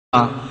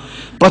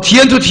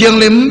Pathian tu thiang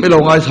lim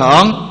belongai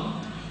thang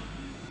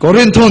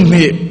Korinthon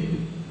mi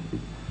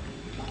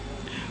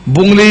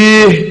bungli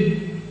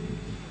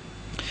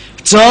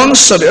chang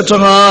sari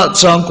atanga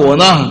chang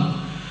kona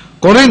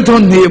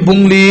Korinthon mi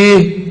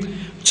bungli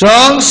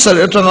chang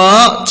sari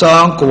atanga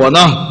chang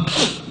kona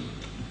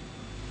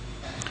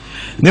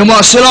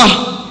Nima sila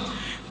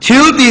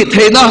thiếu đi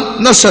thấy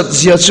na sat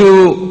zia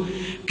chu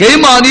cái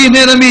mà ni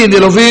nên mi ni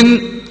lovin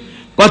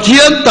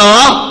Pathian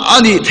ta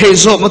ani thấy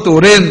zo ma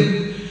tu ren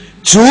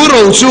chú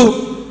rầu chú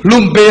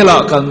Hlum bê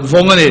là cần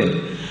vong anh ấy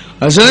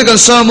cho nên cần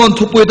Salmon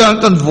thúc bê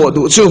đang cần vợ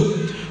đủ chú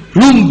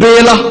Hlum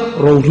bê là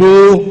rầu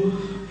lu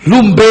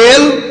Hlum bê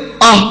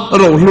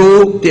rầu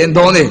lu tiền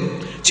đó này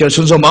chỉ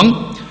xuân số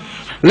mắng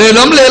lệ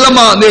lắm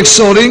mà nét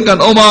sầu riêng cần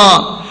oma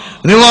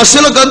nhưng mà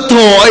sẽ là cần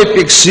thọ ai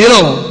bịch xí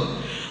đâu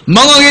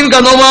mắng anh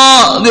cần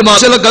oma nhưng mà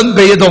sẽ là cần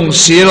bê đồng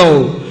xí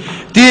đâu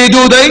đi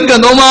đủ đánh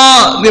cần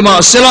oma nhưng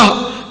mà sẽ là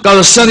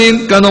cần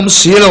sanin cần ông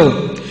xí đâu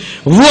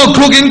vua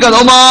khukin kan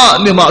oma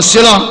nima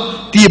sila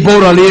ti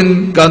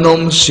boralin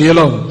kanom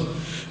silo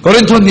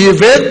Korinthon ni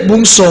vet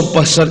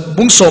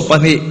bungso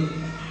pani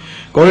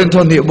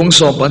Korinthon ni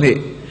bungso pani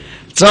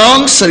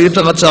chang sari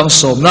tanga chang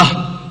som na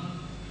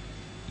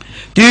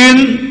tin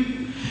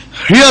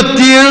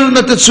riatil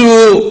na te chu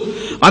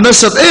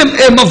anasat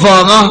em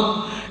awanga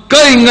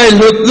kai ngai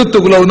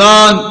lutuk lo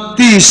nan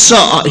ti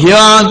sa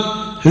hian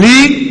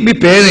ling mi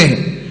pe ne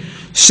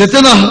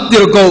setana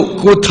tirko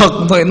ko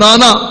thak mai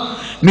nana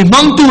mi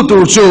mang tu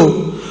chu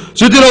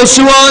chu ti lo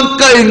suan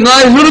kai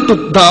ngai hur tuk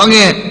da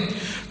nge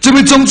chu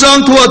mi chong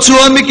chang thua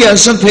chuan mi kya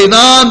san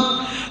theinan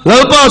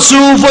lalpa chu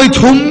voi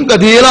thum ka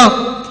dila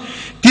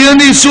tian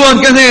ni suan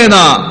ka ne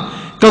na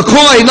ka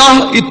khoi na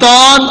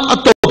itan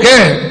atoke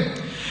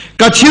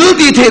ka thil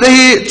ti the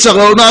dei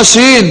chalo na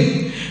sin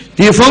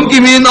ti phong ki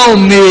min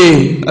om ni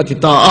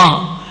atita a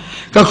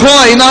ka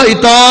khoi na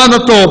itan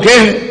atoke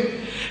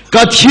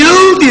ka thil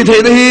ti the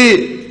dei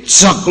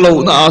chaklo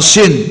na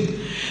sin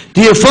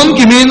thì phong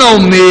kim min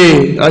ông ni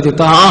à thì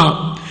ta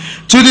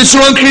chú đi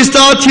xuống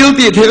Christa thiếu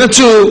đi thế cái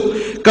chú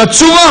cái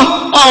chú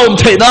ông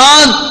thầy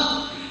đan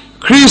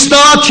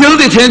Christa thiếu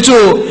đi thế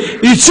chú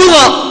ý chú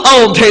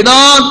ông thầy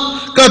đan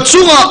cái chú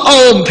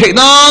ông thầy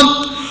đan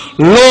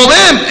lô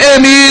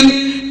em in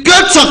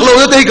cái chặt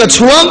lô đây cái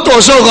chuang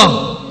tổ sâu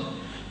không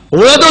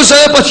tôi đâu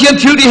sẽ bắt thiên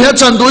thiếu đi hết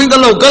chân đuôi cái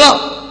lô cái đó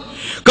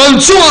cái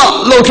chú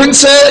lô thiên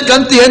sẽ cái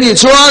tiền đi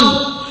chuan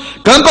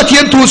cái bắt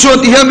thiên thu chuan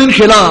thì hết mình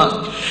khỉ là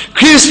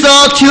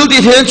Christa thiếu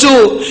đi thế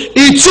chú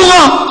ý chú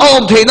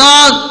ông thầy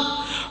nan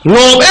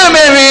lộp em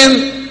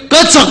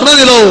cái chặt nó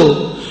đi lô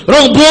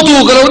rong bố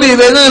bù cái lô đi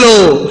về này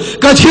lô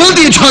cái thiếu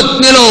đi thật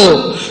này lô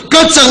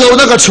cái chặt lô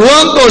nó cái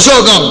chuang tổ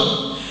số cầm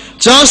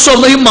chẳng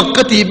xong nó mặc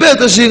cái tí bê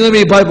ta xin người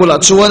Bible là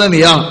chuang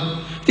này à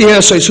thì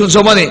hệ sợi xuân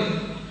số mà này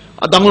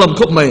đang làm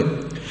khúc mày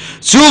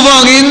chú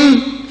vàng in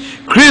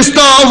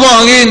Christa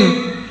vàng in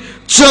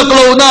chặt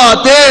lô na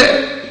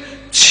tê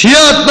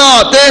chiết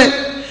na tê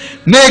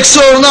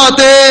Nexo na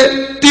te,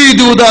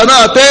 tidu da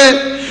na te,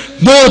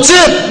 no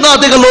chep na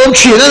te ka lom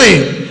chi na ni,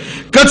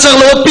 ka chak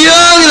lo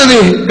piang na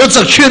ni, ka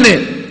chak chin ni,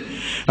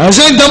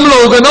 aseng dam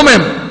lo ka no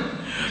mem,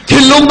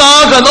 thin lung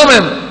na ka no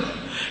mem,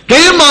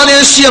 kaya ma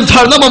ni siam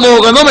thar na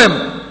mamo ka no mem,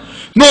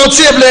 no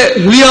chep le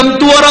liam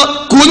tuara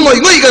kun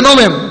ngoi ka no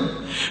mem,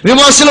 ni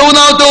ma silo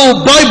na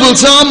to Bible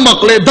sa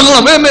mak le dang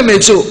lam em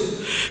chu,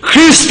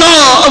 Christa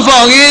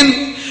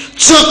avangin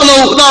chak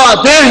lo na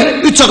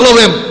te, i chak lo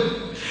mem.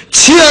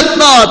 Chiết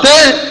na te,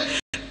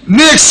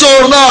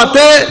 nexor na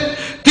te,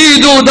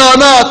 tidu da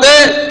na te,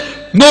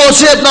 no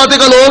chep na te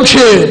ka lom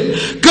che,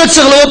 ka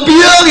chak lo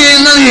piang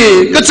in na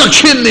ni, ka chak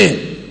chin ni.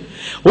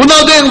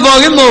 Una deng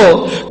vangin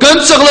mo, kan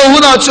chak lo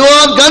una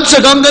chuan, kan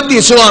chakam kan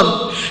ti chuan,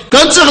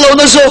 kan chak lo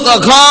na so ka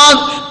khan,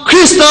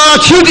 Christa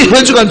thiu di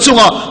hen chu kan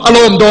chunga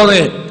alom do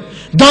ne.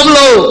 Dam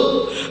lo,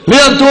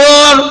 lian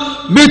tuar,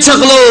 mi chak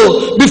lo,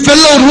 mi fel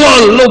lo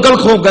rual lo kal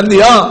khom kan ni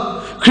a.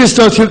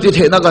 Christa thiu ti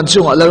the na kan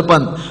chunga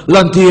lalpan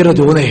lanti ra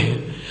do ne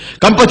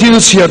kan pathin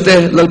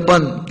siate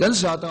lalpan kan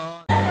sa ta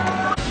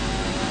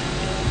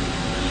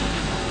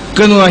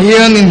kan wa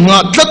hian in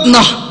nga tlat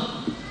na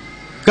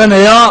kan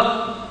ya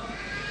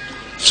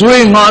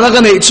sui nga la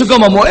kan ei chu ka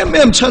mo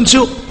em chan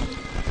chu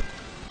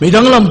mi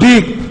dang lam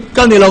big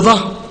kan ni lova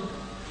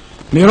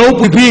mi ro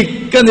pu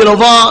big kan ni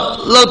lova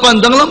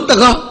lalpan dang lam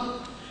taka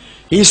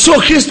iso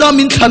Christa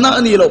min thana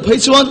ani lo phei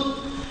chuan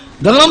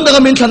danglam daga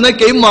min thanai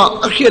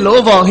keima akhi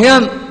lo wang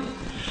hian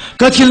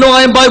ka thilo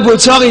ai Bible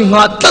chang in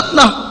nga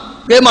tatna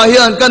keima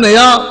hian ka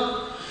neya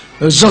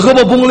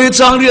zakaba bungli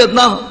chang riat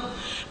na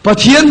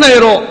pathian nei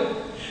ro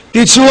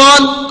ti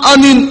chuan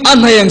anin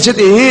anhayang che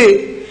ti hi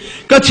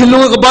ka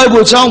thilo ka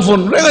Bible chang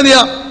fun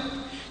rengania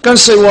kan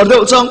sei war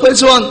deuh chang phei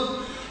chuan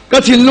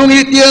ka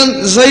thilungi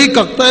tian zai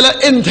kak taila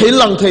en thei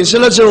lang thei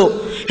sela chu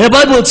he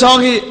Bible chang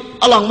hi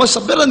alang ma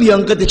sabela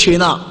niang ka ti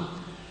china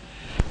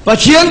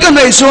Pathian ka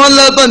nei chuan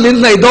lalpan min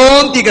nei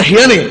don ti ka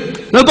hian ni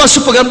lalpa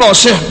supagan ba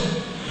se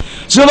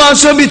chuan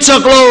se mi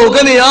chak lo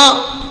ka ni a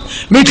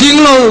mi thing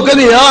lo ka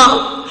ni a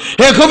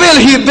he khovel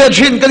hi be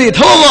thin ka ni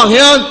thawang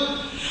hian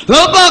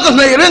lalpa ka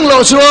nei reng lo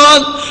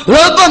chuan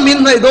lalpa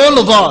min nei do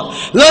lo wa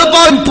lalpa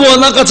impon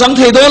na ka chang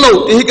thei do lo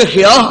e ka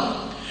khia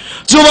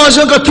chuwa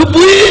sang ka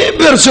thupui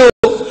ber chu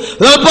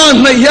lalpa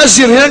nei ya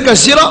sir hen ka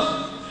sira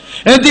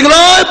en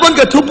tiglai pon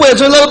ka thupui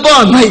chu lalpa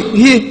nei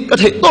hi ka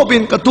thei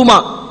topin ka tuma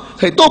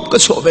thei top ka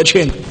cho ve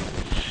chen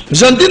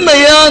zantin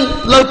nei an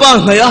lalpa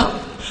nei a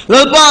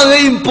lalpa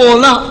nei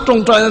impon na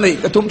tong trai nei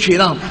ka tum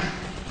china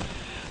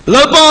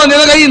lalpa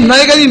nei ka in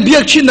nei ka in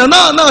biak chin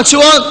na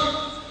chuan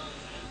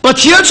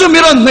Pathian chu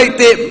miran nei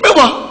te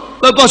mewa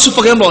lalpa su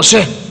fakem lo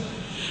se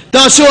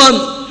ta chuan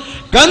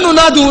kan nu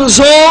na du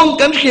zong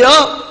kan khia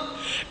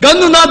kan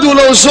nu na du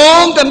lo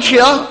zong kan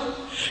khia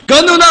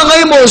kan nu na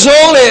ngai mo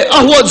zong le a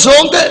huat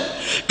zong te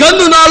kan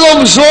nu na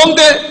lom zong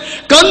te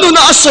kan nu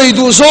na asai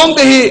du zong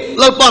te hi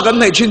lalpa kan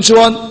nei chin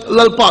chuan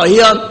lalpa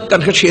hian kan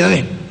kha thina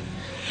ni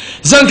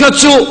zan kha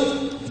chu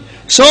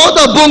so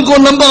ta bung ko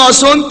namba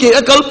son ke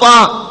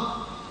akalpa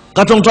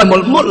ka tong trai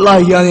mol mol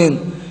lai yanin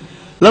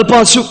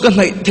lalpa chu kan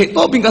nei the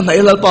to pin kan nei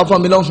lalpa fa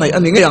milong nei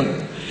ani ngang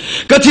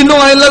ka thino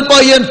ai lalpa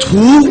yan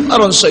thu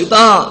aron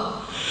saita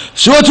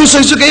so thu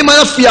sai su ke ma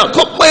fia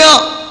khop maya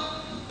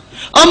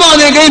ama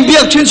ne ke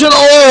biak chin chen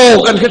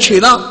o kan kha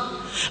china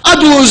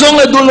adu zong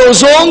le du lo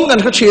zong kan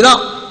kha china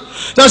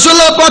ta so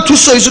lalpa thu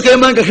sai su ke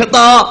man ka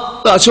khata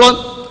ta chuan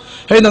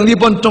hei nang ni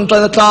pon tong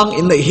trai tlang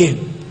in nei hi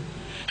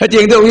he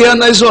tieng deuh hian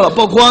ai so la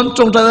po kwan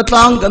tong trai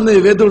tlang kan nei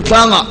ve dur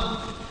tlang a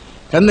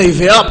kan nei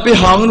ve a pi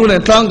hang nu le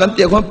tlang kan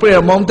tia kwan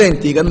prayer mountain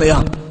ti kan nei a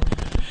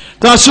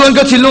ta chuan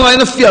ka thilung ai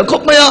na fial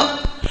khop maya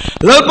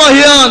lalpa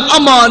hian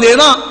ama ne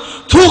na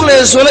thuk le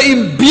so la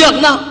in biak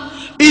na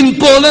in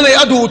pol na nei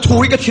adu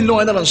thui ka thilung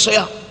ai na ran se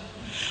a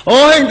o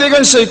heng te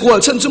kan sei kwal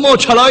chen chu mo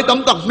chalai tam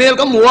tak mel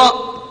ka muwa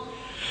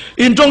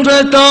in tong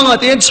trai tlang a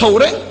ten chho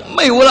reng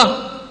mai wala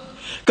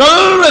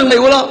kal reng nei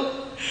wala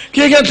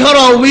ke ke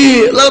tharau wi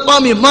lalpa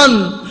mi man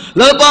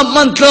lalpa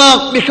man tlak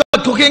mi kha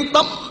thuking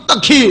tam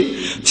takhi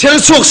chel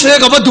chok se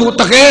ka badu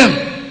takem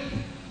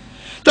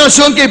ta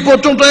chuan ke po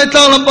tong trai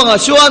tlang lam panga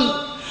chuan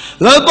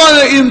lalpa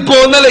le in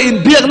pol na le in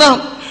biak na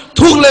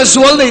thuk le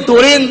sual nei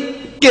turin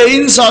ke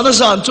in sa na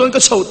san chuan ka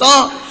chhota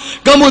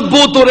kamut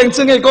bu tu reng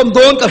chengai kom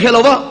don ka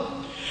helawa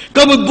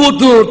kamut bu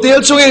tu tel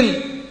chungin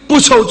pu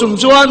chho chung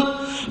chuan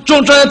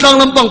tong trai tlang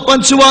lam pang pan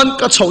chuan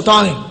ka chhota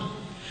ni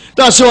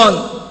ta chuan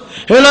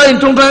hela in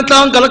tong trai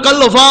tlang kala kal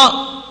lova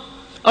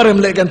arem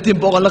le kan tim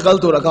po kala kal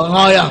tu ra ka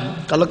ngaya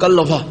kala kal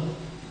lova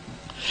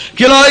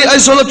kilai ai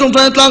solo tong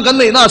trai tlang kan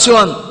nei na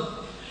chuan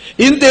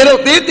in te lo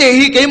te te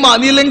hi ke ma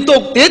ni leng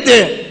tok te te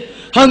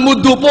han mut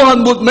du po han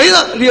mut mai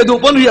na ria du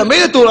pon ria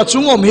mai to la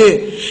chung om he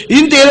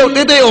in te lo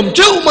te te om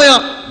cheu maya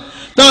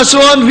ta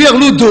chuan riak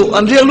lu du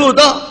an riak lu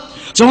ta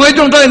chong ai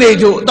tong trai nei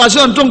du ta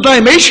chuan tong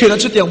trai mai chhina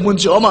chu tiang mun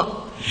chu ama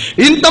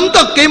in tam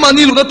tak ke ma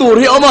ni lu ka tur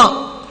hi ama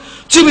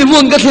chimi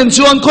mun ka thlen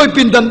chuan khoi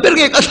pin dan ber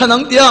ge ka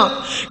thanang tia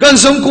kan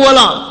som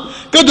kuala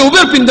ka du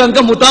ber pin dan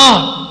ka muta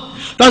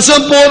ta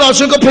sam po na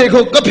chuan ka phei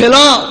khok ka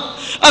phela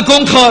a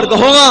kong khar ka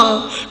honga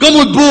ka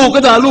mut bu ka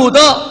da lu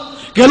ta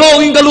ke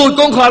long in ka lu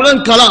kong khar kan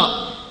kala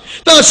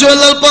ta chuan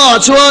lalpa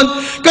chuan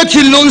ka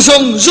thilung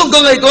song song ka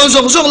ngai ton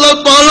song song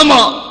lalpa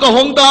lama ka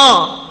hong ta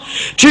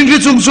chin ki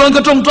chung chuan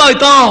ka tong trai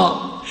ta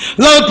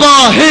lalpa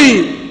hei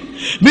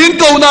min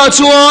ko na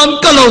chuan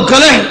ka lo ka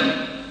le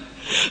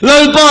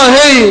lalpa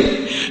hei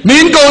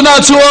min ko na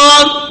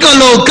chuan ka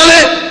lo ka le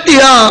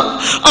tia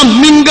am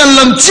min kan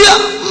lam chia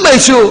mai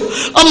chu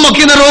am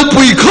makina ro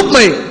pui khop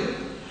mai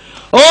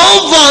o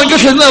van ka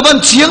khen la ban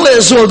chiang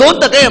le so don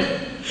tak em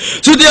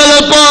chu dia la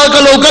pa ka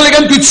lo ka le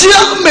kan ti chia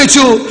mai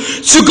chu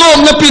kom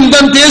na pin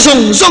dan te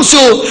song song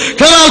su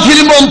khala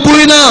thil mom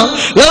pui na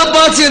la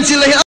pa chen chi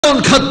le on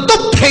khat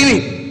top thei ni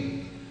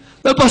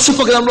la pa su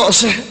fa ka lo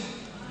se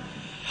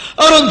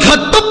aron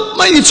khat top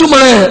mai ni chu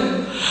male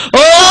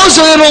o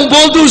so rong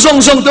bol tu song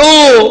song tu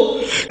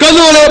ka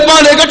lo le pa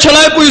le ka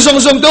chalai pui song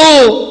song tu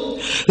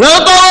la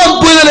pa om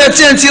pui le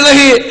chen chi le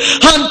hi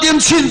han tim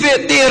chin ve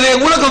te re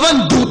ula ka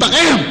van du tak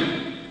em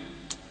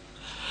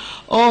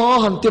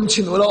han tim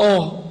chin ula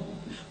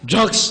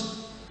drugs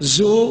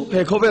zu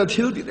he khovel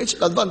thil ti che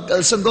kan van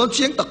kal san don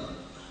chiang tak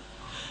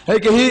he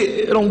ke hi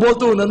rong bol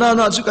tu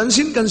na chu kan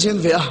sin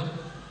ve a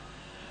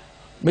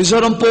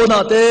Mizoram po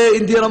na te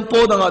India ram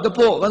po na nga te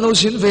po kan ho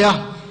sin ve a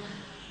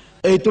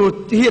ei tu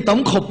hi tam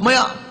khop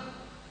maya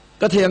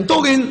ka theng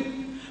tokin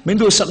min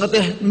du sak na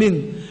te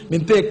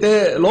min pek te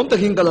lom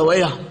takin ka lo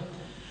ya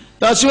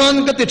ta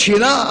chuan ka ti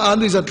thina an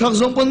zat khak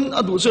zong pon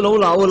adu chu lo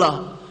la ola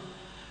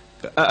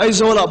ai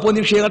zo la pon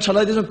ni khenga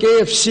thala de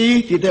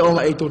KFC ti te ong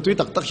ai tu tui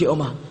tak tak hi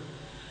oma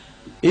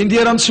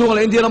India ram chung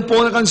la India ram po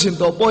na kan sin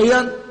to po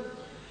hian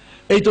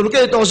ei tu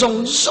ke to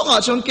song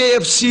a chung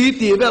KFC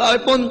ti vel ai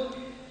pon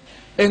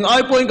eng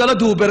ai pon kala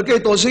du ber ke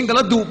to sing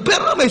kala du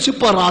ber mai chu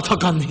paratha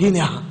kan hi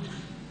nya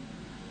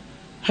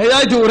hay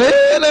ai du re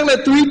nang le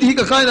tui ti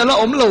ka khai na la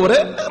om lo re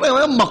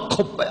nang mak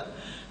khop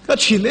ka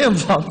chin em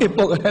wang ni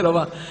po ka lo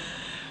ba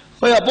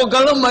hoya po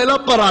kala mai la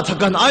paratha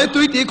kan ai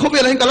tui ti khop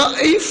le kala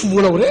ei fu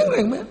lo re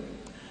reng me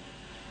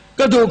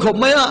ka du khop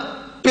mai a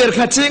per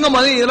kha chenga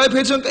mani lai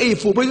phe chung ei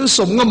fu pe chu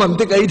som nga man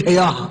te kai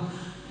thaya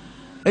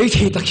ไอ้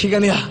ที่ตะกี้กั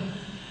นเนี่ย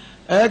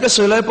ก็ส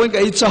วยเลยปนกับ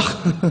ไอ้จ่อ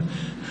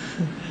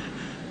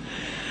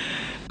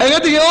ไอ้ก็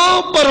ที่โอ้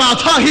ปรา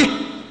ท่าฮี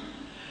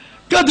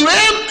ก็ดู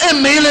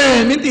ไม่เลย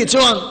มิติจ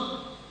วน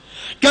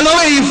ก็เรา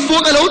ไอ้ฟัว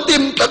ก็เราติ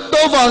มตัดตั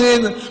วฟังเอง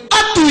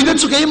ตุยนั่น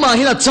สุดไอ้มา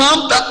ฮินะจาม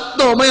ตัด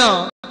ตัวไหมอ่ะ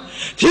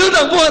ที่เร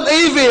าพูดไอ้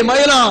เวมา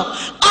ฮินะ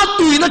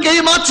ตุยนั่นไอ้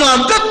มาจาม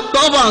ตัดตั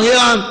วฟังเอ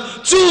ง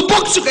จูบ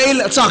กสุดไอ้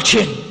ละจากเ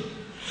ช่น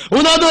วั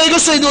นนั้นตัวไอ้ก็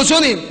ใส่ดูช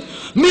นี่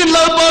มีเร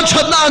าบ้า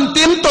ชัดนั่น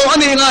ติมตัวอัน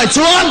นี้ไงจ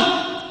วน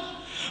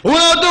วัน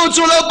นั้นตัว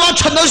จูเราบ้า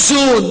ชัดนั่น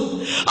สูน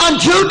อัน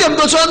ที่เต็ม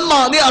ตัวชนมา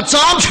เนี่ยจ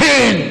ามเช่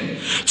น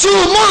จู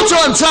มั่วจ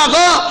วนจาก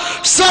ก็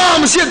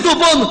30ตัว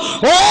บน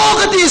โอ้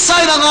ก็ดีใส่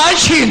ละไง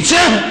ชินเ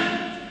ช่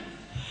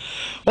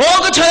โอ้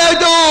ก็ใช่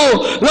ดู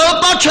เรา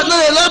บ้าชัดนั่น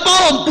เลยเราบ้า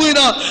ผมปุยน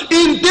ะ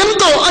อินเต็ม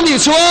ตัวอันนี้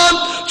ชวน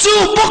จู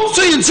บก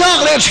จุยจาก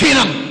เลยชิ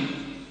นัง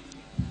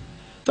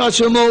แต่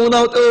ชั่วโมง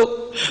นั้นตัว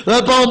เรา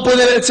บ้าผมปุยเ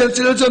ลยเช่น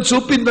ที่เราจะจู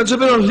บินแต่จะไ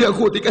ม่รอเลี้ยง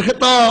คู่ที่กันแค่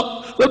ตา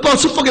เราบ้า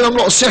สุดฟังกันหม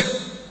ดเสีย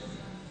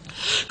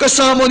ก็ส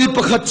ามัญนี่ป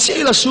ระคัตเสีย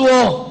ละชัว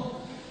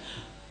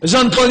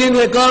จันทร์นี้เห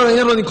ตุการณ์อะไร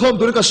เรานี่คอม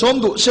ตัวนี้ก็สม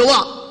ดุเสียว่า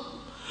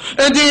เ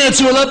อ็นดี้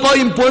จูเราบ้า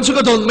อินปุ่นสุด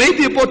ก็โดนไม่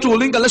ดีพอจู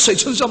ลิงกันแล้วใส่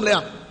ชุนซ้ำเลย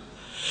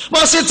ม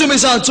าเสียจุไม่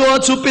สานจวน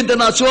จูปินแต่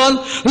นาจวน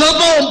เรา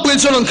บ้าอมปืน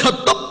จวนขัด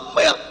ต๊บไ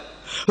ม่อะ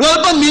เรา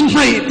บ้ามินไ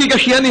ม่ที่กระ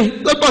เขียนนี่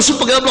เราบ้าสุ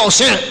ปกรณ์หล่อเ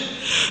สีย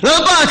เรา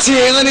บ้าเจี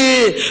ยงนี่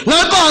เรา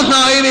บ้าน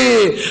ายนี่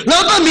เรา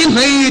บ้ามินไ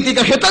ม่ที่ก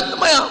ระเขียนตัด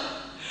ไม่อะ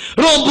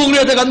รวมบุงเรี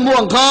ยนกันม่ว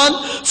งคัน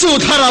สู้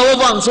ถ้าเรา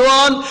หวังจว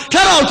นถ้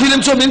าเราที่เล่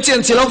นจวนมินเจียน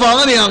สิเราหวัง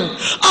อะไรอย่าง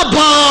อา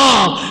บ้า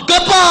ก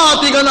บ้า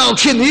ที่กันเอา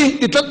ขินนี่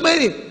ติดตัดไม่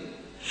นี่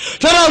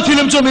ถ้าเราที่เ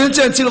ล่นจวนมินเ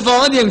จียนสิเราหวัง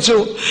อะไรอย่างจู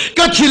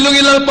ก็ขินลง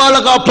อีเราบ้าแล้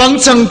วก็พัง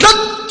จังตัด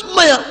ไ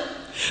ม่อะ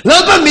เรา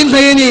บ้านมินไท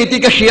ยนี่ที่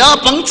กระเขีย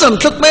ปังจัน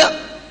ทัดไหม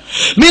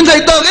มินไทย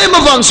ตอกมา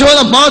ฟังชว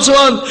นมาชว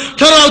น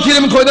ถ้าเราที่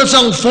มันคอยจะ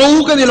จังฟู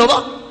กันนี่หรอว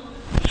ะ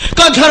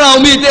ก็ถ้าเรา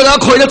มีเด็ก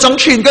คอยจะจัง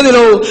ชินกันนี่หร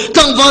อ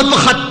ตั้งวันประ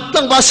คัด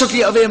ตั้งวันสติ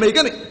เอาไว้ไม่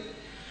กัน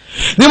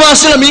นี่มา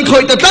เสร็จมินคอ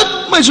ยจะตัด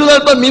ไม่ชวนเรา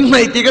บ้านมินไท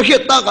ยที่กระเขีย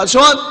ตากช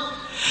วน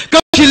ก็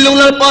ขินลงเ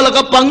ราปาแล้ว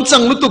ก็ปังจั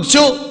งลุตุกโจ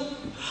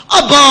อา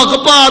บ้าก็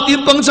ป้าที่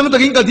ปังจังตะ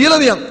กินกันดีแล้ว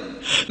เนี่ย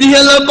ที่เห็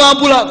นเราป้า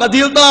ปุระกันดี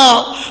ตา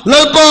เรา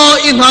ป้า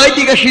อินหาย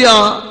ที่กระเขีย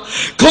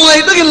คงไอ้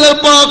ตะกินเรา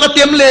ป้าก็เต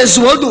รียมเลส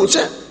หัวดูเ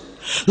ช่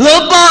เรา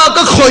ป้า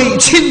ก็คอย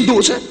ชินดู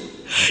เช่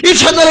อี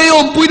ฉันอะไรอ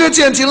มปุยได้เ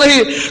จียนจริงเลย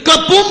กับ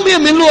ปุ่มเมีย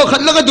มินลัวขั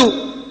ดแล้วก็ดู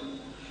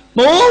โ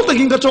ม้ตะ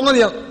กินกระจงกัน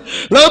อย่าง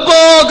เราป้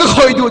าก็ค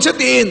อยดูเช่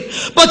ตีน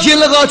ปะเทียน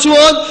แล้วก็ช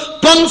วน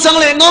ปังสัง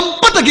เลงอม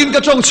ปะตะกินกร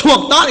ะจงช่วง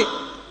ตาดิ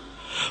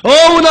โอ้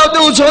เรา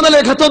ดูชวนอะไร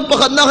ขัดต้นประ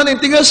คัดหน้าขัน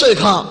ติงก็สวย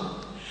ขา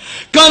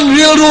กันเ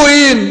รียวรุย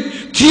น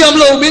เทียม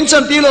เรามินจั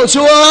นตีเราช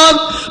วน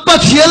ปะ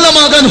เทียนละม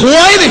ากันหว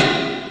ยดิ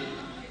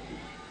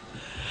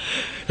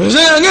เ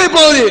รื่องไงพ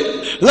อดี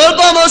เรา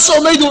บ้ามาส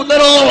ไม่ดูแต่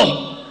เร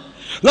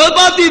า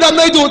บ้าตีดำไ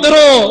ม่ดูแต่เร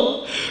า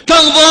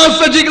ทั้งวันเ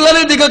ฟดิกลา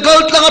ริดิกาเกิ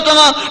ดตั้ง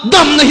ด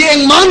ำนี่เอง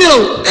มันนี่เรา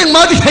เองม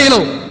าที่ไทยเรา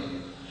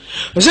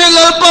เรื่องเร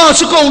าบ้า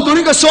สุกงตัว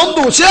นี้ก็สม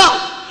ดูเสีย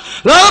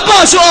เราบ้า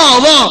ชัวร์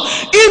ว่า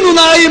อินุน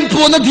าอิม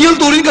พูนดีล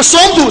ตัวนี้ก็ส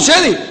มดูเสีย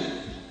นี่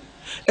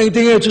เอง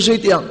ที่ไงจุดสุด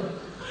ที่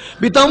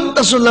บิดาม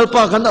ตัดสุนเราบ้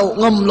ากันเอา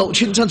งำเรา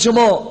ชินชันชั่วโ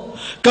มง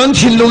กัน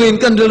ทิ้งลงอิน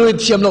กันเรื่อยๆ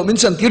เทียมเรามิน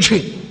สันติชิ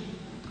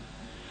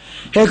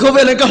เฮ้ยเขาเว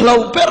ลาก็เรา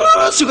เปร่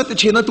าสุกติ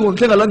ชินะตัวเ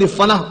ท่านั้นนี่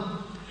ฟันะ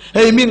เ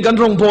ฮ้ยมินกัน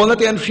รองโบนะแ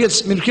ต่อันเฟียส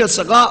มินเฟียส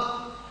สักะ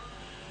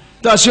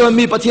แต่ส่วน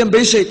มีปฏิญาณเบ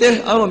สเตะ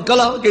อารมณ์ก็แ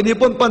ล้วเกี่ยว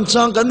กับปัญ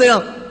จังกันเนี่ย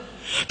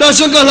แต่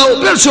ส่วนก็เรา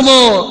เปร่าชั่วโม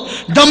ง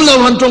ดำเรา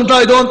หันตรงใจ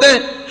โดนเตะ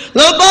เร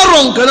าบ้าร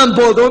องกันนั่นโบ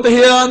โดนเตะเ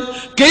ฮียน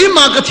เกี่ยม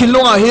ากระถิ่นล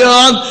งอ่ะเฮีย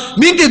น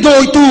มินที่โด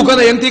ยตู้กัน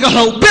อย่างที่ก็เร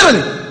าเปร่า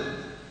นี่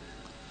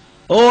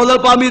โอ้เรา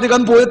ปามีแต่กั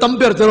นโบยตั้มเ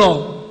ปร่าตลอด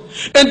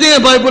เอ็นที่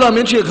ไบเบิล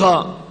มินเชื่อข้า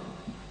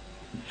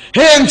เฮ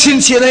งชิน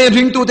เชียน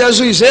ริงตัวเตะ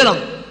สุยเสนัง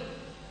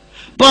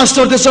พาสเต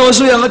อร์เตะ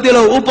สุยยังเตะเร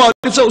าอุปา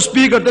เตะสุส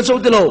ปีกเกอร์เตะสุ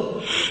เตะเรา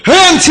เฮ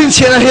งชินเ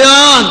ชียนเฮีย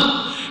น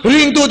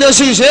ริงตัวเตะ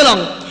สุยเสนัง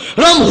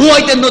รำหัว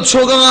เต็นนดโช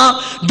กังอ่ะ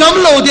ด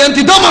ำเราเดียน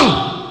ที่ดำมัง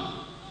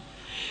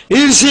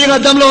อินซีงอ่ะ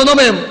ดำเราโนเ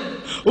มม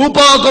อุป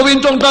ากวิน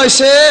ตรงใจเส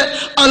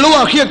อลัว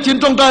เขียกจิน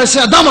ตรงใจเส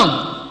ดำมัง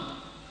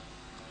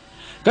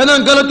กันนั่น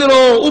กันเตะเรา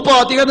อุปา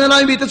ที่กันนั่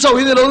นมีเตะสุ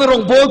ยเตะเราเนี่ยรอ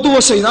งบอลตัว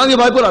เสียนั่งยัง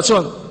ไบเบิลอ่ะชว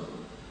น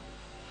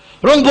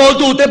รองบอล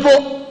ตัวเตะโป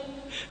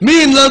มิ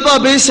นเราป้า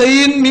เบส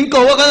อินมินก็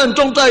ว่ากันจ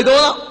งใจตัว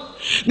นะ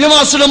เนี่ยมา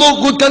สลาม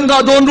กุดกันก็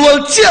โดนรัว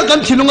เจ้ากัน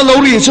ที่ลงกันเรา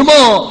หลีใช่ไหม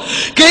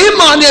เกี่ย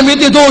มาเนี่ยมิน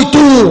ที่โดย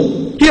ตัว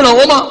ที่เรา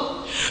ว่ามา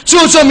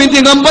จู่ๆมิน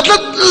ที่งำบัด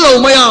เรา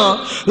ไม่อ่ะ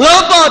เรา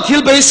ป้าที่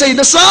เบสอิ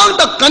นสร้าง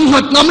ตะกันหั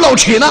ดงำเรา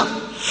เชนะ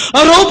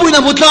เราปุยน้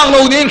ำบุตรเร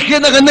าเนี่ยเขีย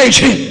นกันในเช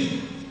น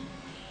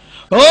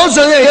โอ้เ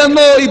จ้าเนี่ยโ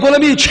น้อีพวก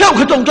มีเชี่ยว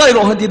ขึ้นจงใจเร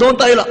าหันที่โดน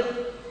ใจละ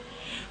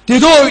ที่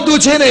โดยตัว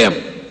เชนเนี่ย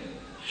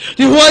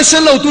ที่หัวเส้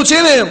นเราตัวเช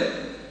นเนี่ย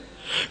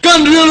กัน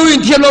เรื่องอิ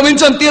นเทียมเราเป็น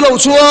จันตีเรา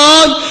ชว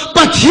น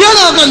ปัจเจียน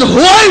กันห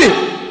วยนี่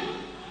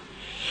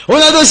วัน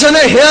นั้นตัวฉัน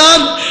เห็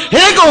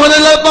นก็วันนั้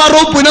นเราปาร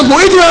บปุยน้ำหว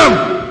ยเดียม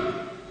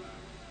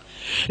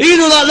อี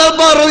นู่นเรา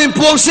ปารบอินพ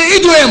วงเสีย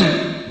เดียม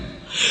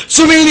ส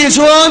มัยนี้ช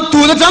วนตั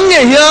วนั้นทั้งเนี่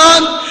ยเห็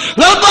น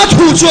เราปา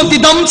ถูชวนที่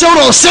ดำเจ้าเ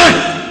ราเสีย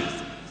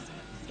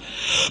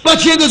ปัจ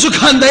เจียนตัวชุ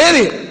กันได้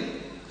นี่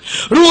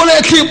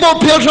rule khi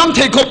bộ phèo răng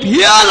thầy khóc hiền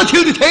là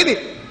thiếu đi thế đi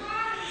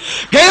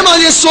cái mà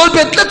như số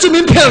biệt tất cho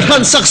mình phèo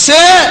khăn sặc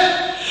sẽ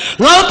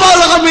lão ba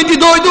là mình đi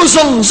đôi tu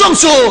song song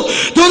số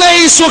tu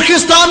này số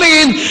Christa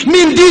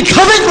mình đi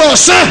khắp hết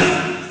rồi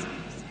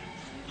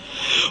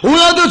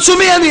ula tu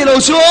chumi ani lo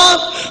chuan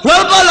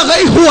lalpa la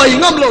kai huai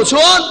ngam lo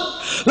chuan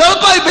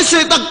lalpa be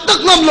se tak tak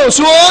ngam lo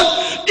chuan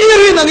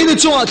iri nang ini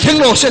chunga theng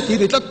lo se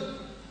ti tat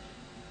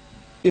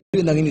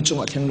iri nang ini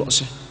chunga theng lo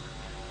se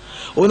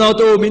una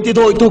tu min ti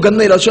thoi tu kan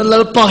nei lo chuan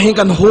lalpa hi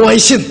kan huai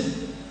sin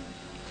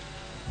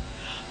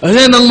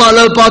ane nang ma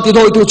lalpa ti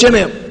thoi tu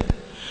cheme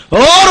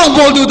rong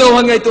bo tu do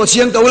han ngai to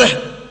chiang to le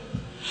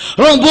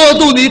rong bo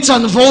tu ni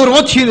chan vo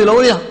ro thi ni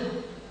lo ya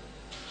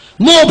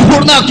mo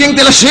phur na king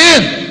te la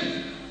sin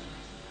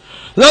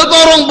lalpa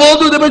rong bo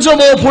tu de ben cho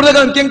mo phur de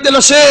kan king te la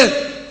sin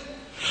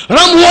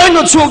ram huai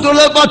no chuk do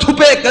lalpa thu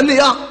pe kan ni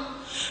a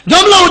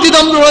dam lo ti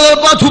dam do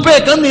lalpa thu pe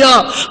kan ni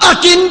a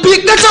king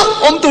big ka cho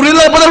om tu ri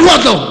lalpa na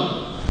ruat lo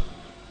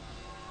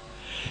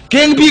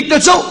king big ka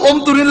cho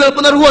om tu ri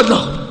lalpa na ruat lo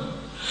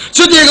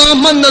chu de ga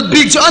man na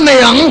big cho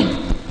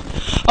anayang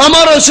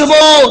amaro sebo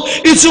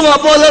ichunga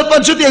polal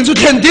pan chu tiang chu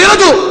thlen tira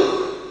du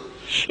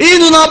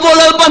inu na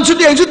polal pan chu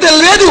tiang chu tel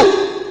le du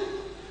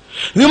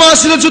nima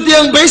sila chu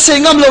tiang be se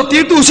ngam lo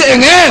tir tu se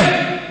enge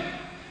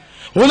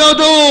una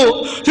du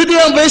chu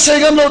tiang be se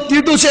ngam lo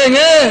tir tu se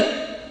enge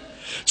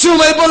chu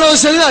mai polo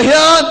se na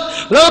hian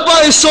la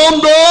pa i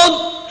som don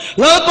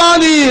la pa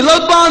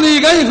ni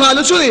ga hi kha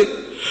na chu ni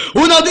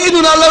una du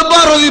inu na la pa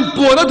ro in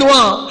po na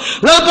duwa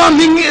la pa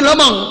ming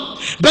lamang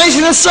bây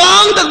giờ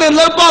sáng đặc biệt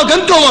là bao gần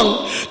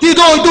cầu thì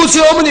tôi chỉ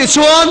ở bên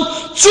chuan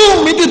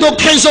chung mình thì tôi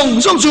thấy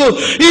xong xong chưa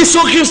Isu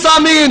Christa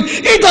mình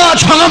ít đã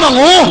chẳng bằng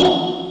ô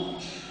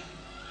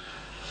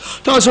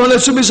ta nói là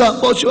chúng mình sao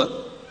bao chuan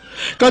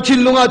cái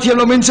thiên long thiên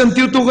long mình chân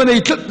tiêu tu cái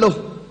này thật lâu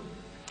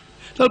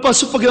là bao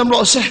số phật làm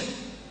rõ sẽ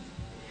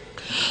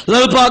là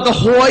bao cái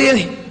hoài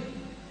này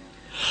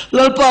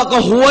là bao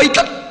cái hoài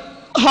tất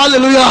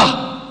hallelujah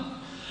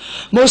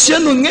một số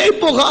người nghe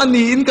bao cái anh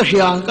in cái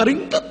hiang cái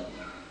ring tất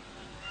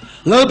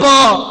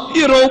lalpa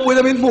iro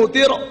puida min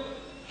mutiro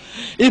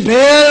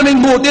ibel min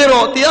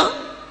mutiro tia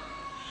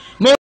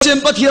mo sem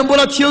pathiam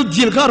bola thil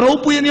dil kha ro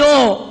puinyo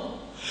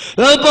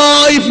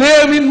lalpa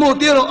ibel min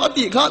mutiro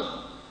ati khan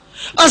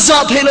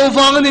asa thelo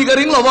wang ni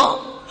garing lawa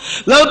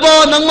lalpa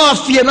nangma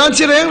fianan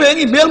chireng reng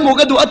ibel mo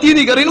ka du ati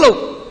ni garing lo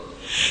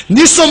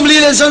ni somli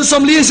le san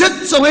somli set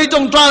songei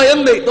tong tra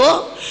em nei to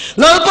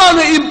lalpa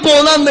ne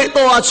imponan nei to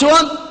a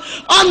chuan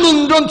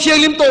anun ron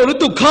thialim to ru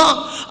tu kha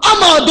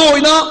ama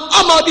doina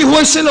ama di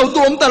hoi se lo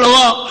tom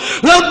talawa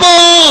lalpa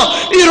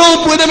iro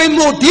puida min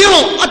mo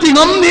tiro ati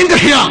ngam nin ka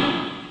hiya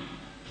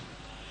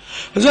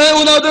zai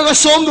una do ka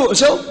som du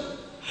so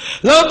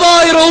lalpa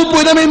iro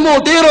puida min mo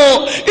tiro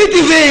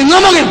iti ve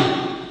ngamangin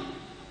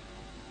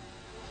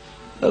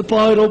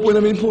lalpa iro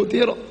puida min mo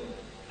tiro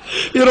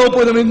iro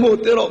puida min mo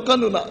tiro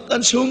kanuna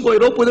kan sung ko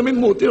iro puida min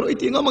mo tiro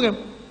iti ngamangin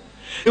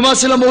ima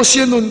sila mo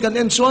sian nun kan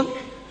en chuan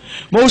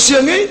mo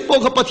sian ngai po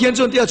ka pathian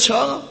chon tia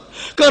changa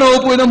ka ro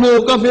puina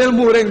mo ka mel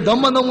mu reng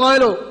dam man ngai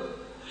lo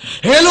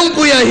helong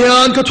puya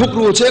hian ka thuk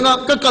ru chenga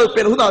ka kal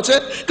per hu da che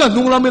ka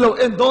nung la mi lo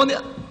en do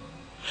nia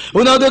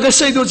una do ka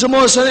sei du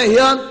chmo sa ne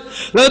hian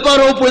le pa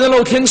ro puina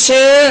lo theng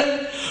se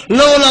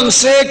lo lang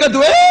se ka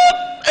du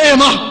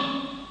ema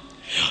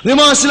ni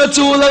ma sila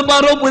chu le pa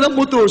ro puina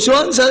mu tu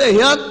chuan sa ne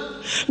hian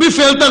mi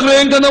fel tak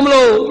reng ka nam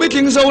lo mi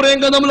thing zo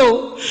reng ka nam lo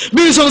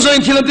mi song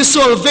song thilan ti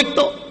sol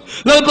vecto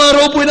le pa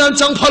ro puina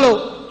chang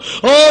phalo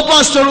oh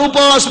pastor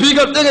upa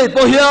speaker te ngai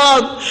po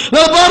hian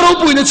la baro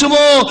puina chumo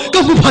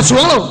ka hu pha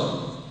chuang lo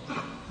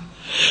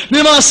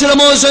ni ma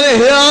silamo sa ne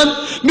hian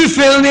mi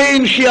fel ne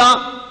in hia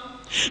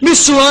mi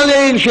sual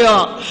ne in hia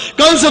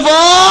kan sa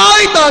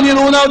vai ta ni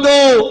luna do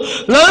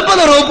la pa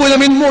ro puina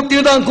min mo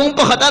ti dang kong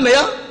pakhat an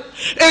ya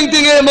eng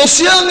tinge mo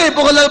siang ngai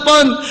po la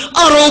pan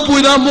aro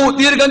puina mo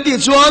ti kan ti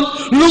chuan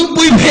lung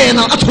pui phe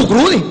na athuk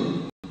ru ni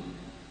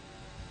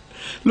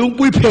lung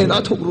pui phe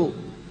na athuk ru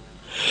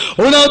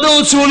una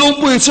do chu lung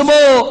pui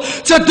chmo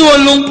cha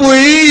tuan lung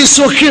pui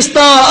Isu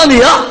Christa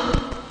ania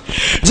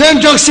jem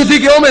jak city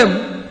ke omem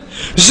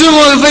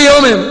zungol ve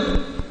omem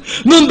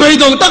nun bei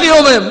dong tak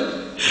omem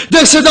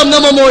dek sedam na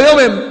mo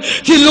omem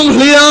tin lung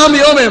hliam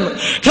omem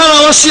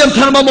thara wasiam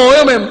thar ma mo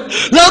omem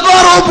la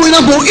baro pui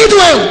na bu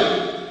idwel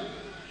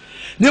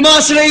ni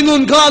ma sile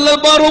nun kha la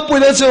baro pui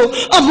na chu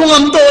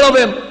amungam to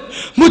omem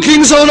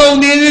muting so lo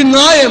ni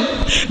ngaem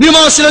ni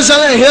ma sila sa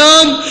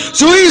hiam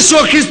chu Isu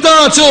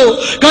Christa chu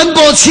kan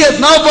bo chiat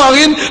na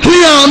wangin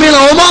hlia mi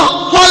lo ma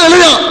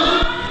hallelujah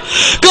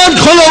kan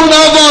kholo na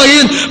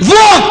wangin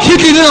wa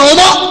hitin na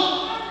ma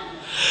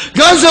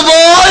kan sa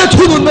vai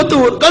thunun na tu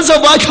kan sa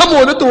vai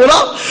khamo na tu la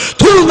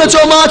thunun na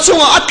cho ma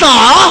chunga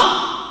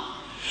ata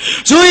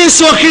chu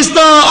Isu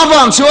Christa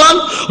awang chuan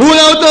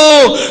hulau to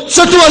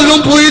chatuan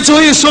lungpui chu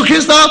Isu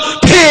Christa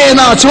phe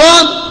na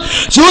chuan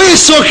chu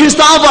Isu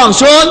Christa awang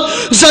chuan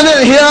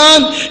zane hian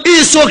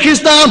Isu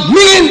Christa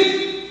min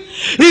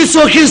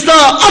Isu Christa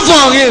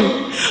awangin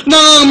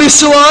nang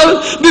misual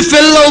mi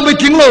fello mi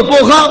tinglo po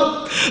kha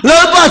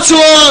lalpa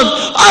chuan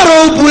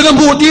aro pui na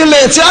mu ti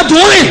le cha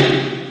doi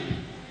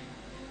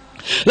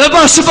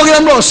lalpa sipak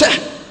yam lo se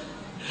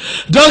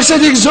dang se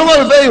dik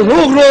zongal ve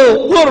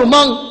ro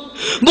mang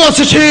mo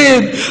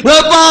chin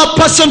lalpa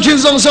pasam chin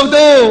zong song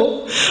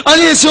do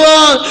ani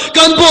chuan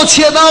kan bo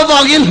che da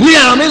wangin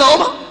hlia me lo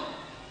ma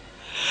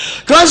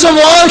kan so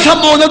mo kham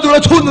mo na du la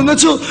thun na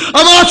chu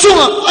ama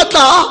chunga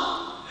ata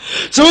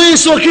Chúa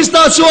Giêsu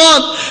Christa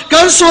chuan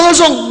kan so na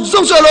song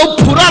so lo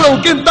phura lo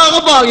ken ta ka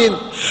bangin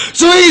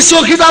Chúa Giêsu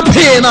Christa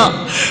phena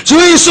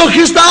Chúa Giêsu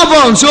Christa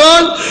wang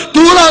chuan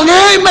tu la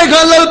ngai mai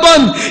kan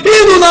lalpan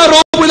inu na ro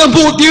pui na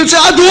mu til che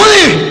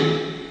aduni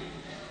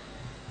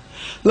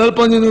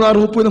lalpan inu na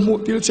ro pui na mu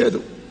til che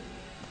du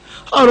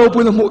aro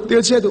pui na mu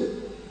til che du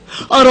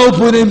aro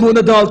pui na mu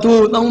na dal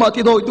tu nang ma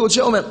ti doi tu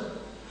che omen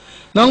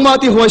nang ma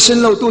ti hoi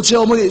sin lo tu che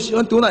omani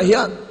chuan tu na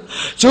hian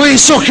Chúa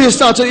Giêsu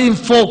Christa cho in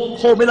fo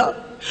ho me la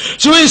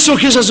Chúa Giêsu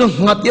Christa cho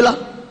ngat ila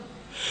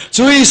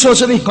Chúa Giêsu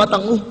cho ni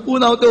ngatang u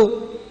nau tu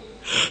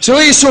Chúa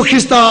Giêsu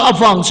Christa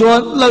avang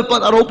chuan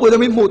lalpan aro pui na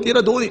min mu ti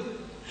ra du ni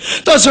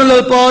ta chuan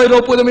lalpa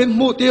aro pui na min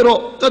mu ti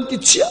ro kan ti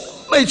chia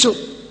mai chu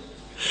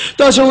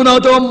ta chuan nau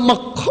tu mak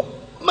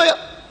mai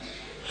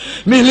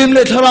mi lim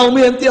le tharau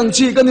mi an tiang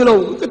chi kan ni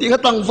lo ka ti kha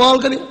tang wal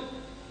kan ni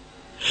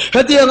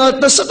ha tiang a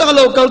ta sa ta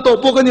lo kal to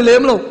po kan ni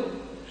lem lo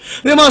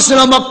ni ma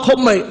sina mak khop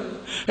mai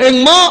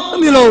eng ma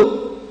ni lo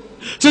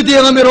chu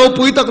tiang a mi ro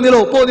pui tak ni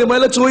lo po ni mai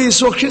la Chúa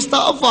Giêsu Christa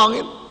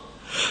avangin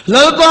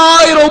lalpa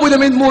ro pui na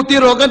min mu ti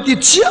ro kan ti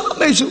chia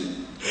mai chu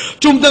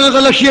chung tang ka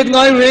la khiat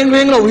ngai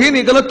reng lo hi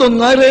ni ka la ton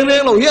ngai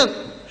reng lo hian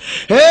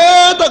he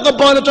ta ka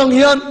pa na tang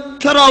hian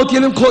tharau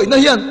thian khoi na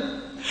hian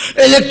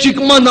electric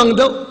manang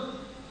do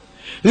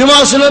ni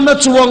ma sila na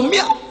chuang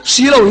mia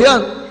si lo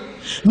hian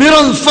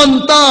miron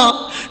fanta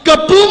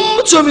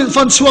kapum chumin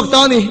fan chuak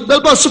ta ni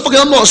dalpa supak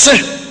yam mo se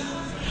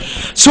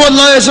chuan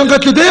lai song ka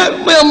tu de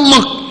me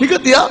mak hi ka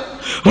tia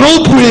ro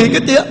pui ka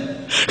tia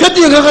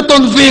ka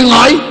ton ve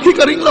ngai hi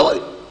ka ring lo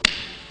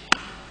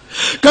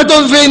ka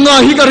ton ve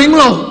ngai hi ka ring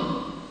lo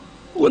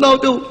u nau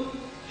tu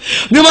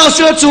ni ma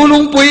sila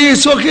chulung pui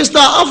so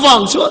Christa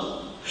avang chuan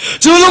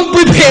chulung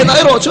pui phe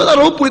nai ro chuan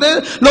ro pui de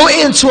lo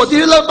en chuat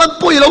ti la ban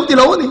pui lo ti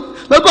lo ni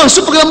lalpa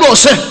supak yam lo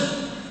se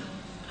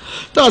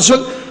ta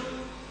chuan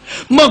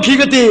mak hi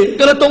ka ti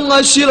ka la tong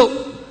ngai si lo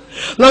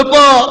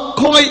lalpa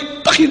khongai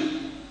takhin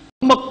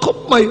mak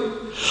khop mai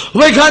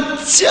vai khat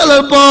chia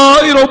lalpa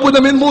i ro pui na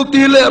min mu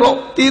ti le ro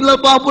tin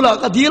lalpa pula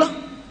ka di la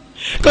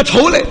ka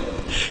thole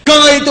ka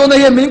ngai to na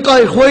he min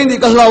kai khoi ni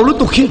ka lau lu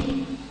tu khi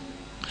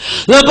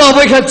lalpa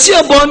vai khat chia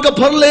bon ka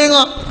phar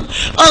lenga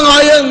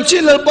angai ang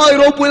chin lalpa i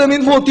ro pui na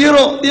min mu ti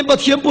ro ti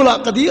pathiam pula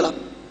ka di la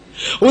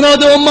una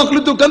do mak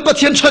lu tu kan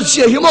pathian chat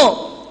sia hi mo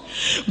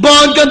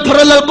ban kan phar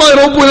lalpa i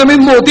ro pui na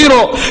min mu ti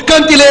ro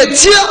kan ti le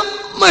chia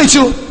mai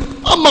chu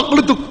amak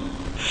lu tu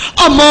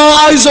ama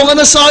ai zong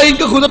ana sai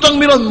ka khuna tang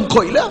miron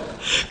khoi la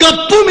ka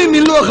pumi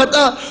min lo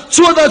khata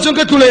chuada chung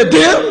ka thule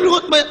der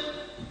lot mai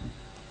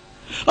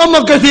ama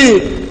ka ti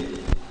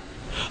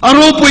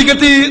aro pui ka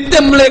ti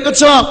tem le ka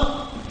cha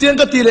tian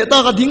ka ti le ta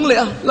ka ding le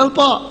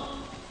lalpa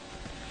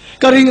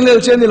ka ring le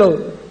chen ni lo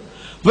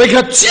vai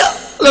kha chia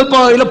lalpa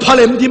ila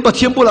phalem tim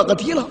pathiam pula ka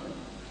thi la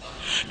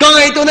ka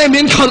ngai to nei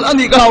min khal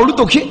ani ka haulu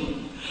to khi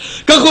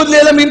ka khut le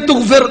la min tuk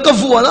ver ka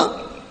fuala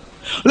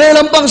le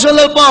lam pang sel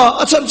lalpa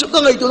achan chu ka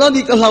ngai to na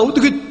ni ka haulu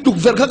to khi tuk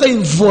ver kha ka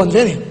in vuan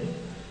ve ni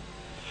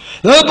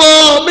lalpa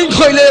min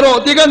khoi le ro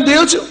ti kan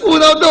deu chu u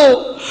na do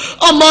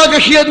ama ka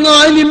khiat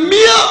ngai ni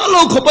mia lo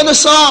khopana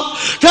sa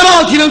thara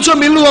thilam chu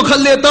min lu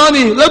khal le ta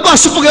ni lalpa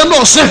su pagam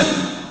lo se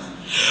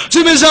chu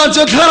mi sa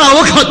chu thara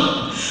wa khat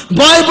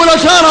bible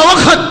thara wa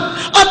khat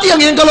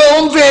atiang yen ka lo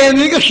om ve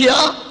ni ka khia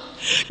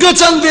ka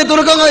chang ve to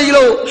ka ngai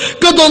lo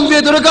ka don ve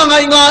to ka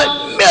ngai ngai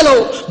me lo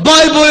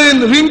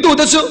bible ring tu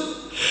ta chu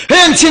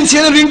heng chen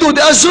chen ring tu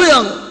de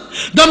asuyang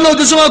Damna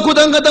tu semua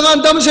kudang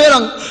katangan dam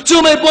serang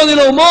cuma poni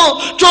lo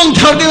mo trong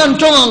thar dengan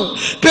trong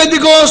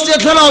Pentecost ya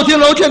thalau ti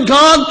lo ken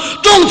kan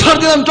trong thar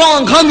dengan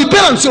trong kan ni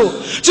berang su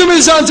cuma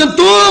san chen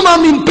tu ma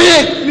min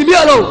pe ni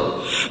bia lo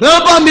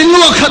lapa min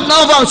lu khat na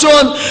wang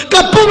chon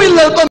ka pu min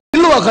lapa min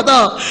lu khata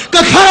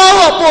ka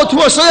khawa po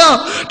thua saya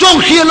trong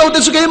khia lo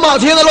te su ke ma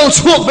thia lo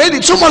chuak ve ni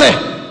chuma le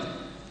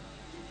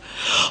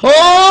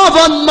oh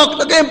van mak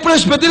ta ke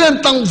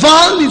presbyterian tang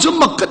van ni chu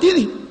mak ka ti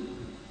ni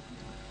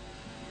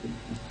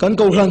kan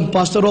kau han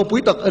pastor ro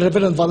pui tak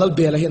reverend vanal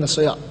bela hian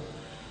asaya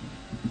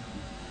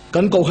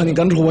kan kau han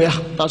kan roya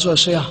ta chu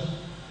asaya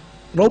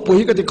ro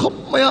pui ka ti khop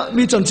maya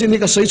mi chan chin ni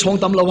ka sei chong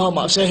tam lo ha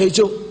ma se hei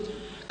chu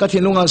ka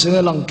thin lunga se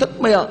lang tat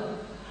maya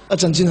a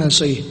chan chin han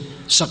sei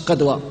sak ka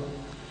dwa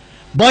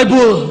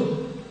bible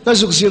ka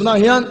zuk sir na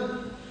hian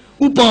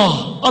upa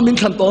amin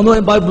khan to no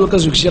bible ka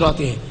zuk sira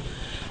te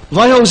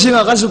vai ho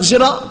singa ka zuk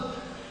sira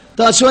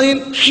ta chuanin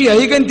khia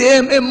hi kan te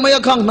em maya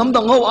khang nam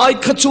dang ho ai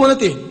kha chu na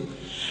te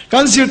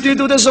kan sir ti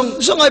tu de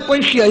song ai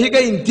point khia hi ka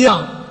in tia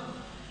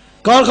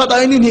kar khat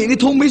ai ni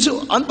thong mi chu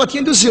an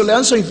pathian tu sir le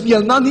an soi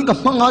fial na ni ka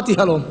manga ti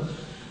halom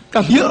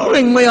ka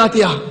hiring maya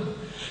tia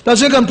ta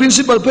se kan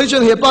principal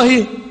patient he pa hi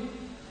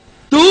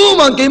tu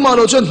man ke ma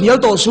lo chon hial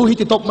to su hi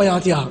ti top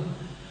maya tia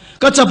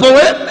ก็จะบอก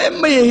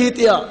ไม่ฮิต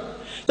ยา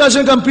แต่ฉั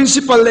นกัน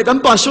principal เลยกัน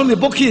ป่าชนนี่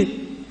พวกขี้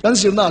กัน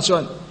สิวน่าชว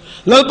น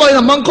แล้วไปน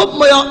ะมังคบไ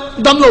ม่อะ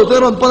ดำโลดแต่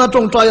รอนปนตร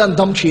งใจอัน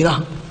ดำชีนะ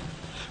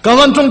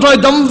กันตรงใจ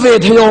ดำเวท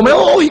เหี่ยวไม่โ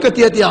อ้ฮิกเ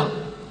ตียเตีย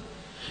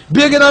เ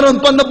บียกันรอน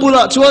ปนบุร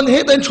ะชวนเฮ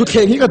ตันชุดเฮ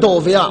งฮิกโต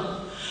เวีย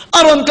อา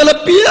รอนกันละ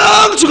เปีย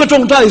กชุกตร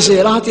งใจเสีย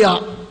ละเตีย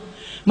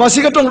มาสิ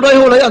กตรงใจ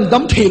หัวเลยอันด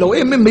ำเทโล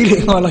ไม่มีเหลื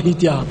ออะไรฮิต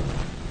ยา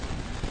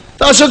แ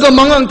ต่ฉันก็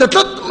มังอังแต่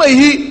ตัดไม่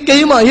ฮิเกี่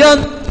ยมายัน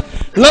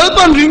แล้ว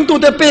ปันริงตัว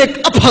เตเป็ก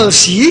อภัล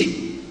สี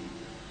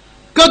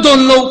ก็โดน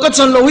โลก็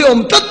จันโลให้อม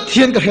ตัดเที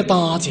ยนกับเฮต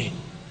าจี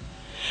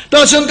แต่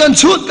ฉันกัน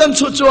ชุ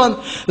ดจวน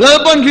แล้ว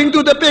ปันริงตั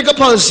วเตเป็กอ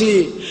ภัลสี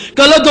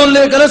ก็แล้วโดนเล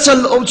ยก็แล้วจัน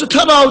อมชุดท่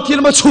าเราที่เร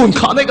ามาชุน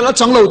ขาในก็แล้ว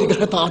จังโลที่กับ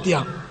เฮตาเดีย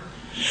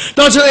แ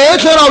ต่ฉัน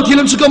ท่าเราที่เ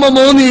ราชุดก็มาโม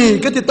นี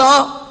ก็ติดตา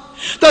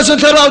แต่ฉัน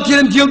ท่าเราที่เ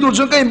ราเที่ยวตัว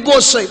ฉันก็อิมโพ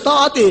สใส่ตา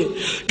ตี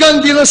กัน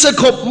ที่เราเสก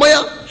ขบไหมอ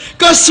ะ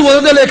ก็สวย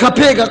ได้เลยขับเ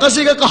พกก็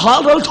สิก็หา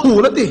เราถู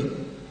แล้วตี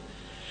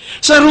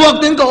สรุป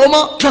ถึงก็ออกม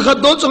าถ้าขัด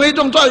โดนตรงนี้ต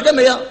รงใจกันเ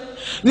นี่ย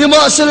นี่มา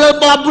เสร็จ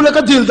ป้าบุญแล้ว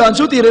ก็ดิลดัน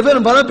สุดที่เรเวอ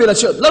ร์บาร์เปล่า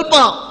เชื่อแล้ว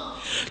ป้า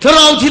ถ้าเร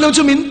าที่เราจ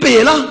ะมินเป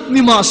ล่า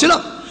นี่มาเสร็จแล้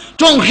ว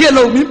ตรงเฮียเร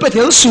ามินไปเ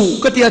ที่ยวสู่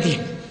ก็เตียดี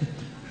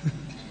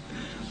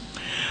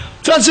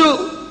ถ้าจู่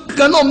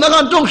กันอมนักกา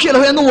รตรงเฮียเรา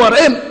เห็นว่า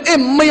เอ็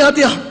มไม่ยาเ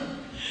ตีย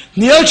เ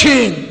นื้อชิ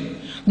น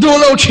ดู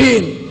เราชิ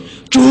น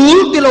จู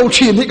ที่เรา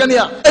ชินที่กันเนี่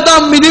ยไอ้ด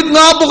ำมินิง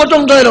าปกตร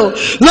งใจเรา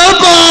แล้ว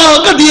ป้า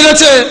ก็ดีละ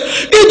เจ้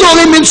อีตัว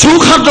นี้มินสุ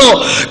ขัดเรา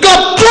กับ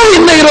ผู้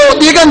ในเรา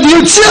ดีกันดี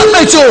เจ้าใน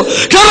จู่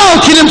ถ้าเรา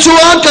ที่เราช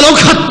วนกับเรา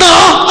ขัดตา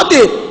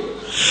ติ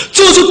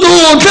จู่ตั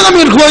วแค่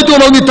มินคุยตัว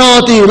เรามีตา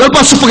ติแล้วป้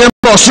าสุภเกม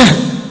บอกเสีย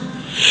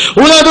เ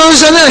วลาดู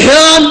ฉันเนี่ยเ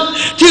ห็น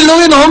ที่เรา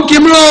เห็นห้องกิ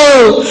มโล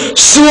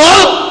สวะ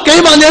แก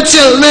มันเนี่ยเ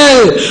จ๋งเลย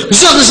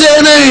สักเสีย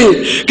เลย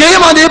แก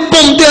มันเนี่ยป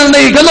งเตียงเล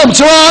ยกันหนุ่ม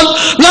ชวน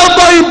แล้วไป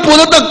ปุ่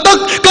นตัก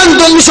กัน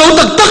ตรงเสา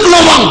ตักระ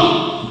วัง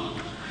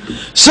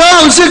สาว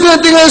สิกัน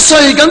ที่ไอ้ใส่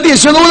กันที่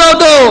ฉันรู้แล้ว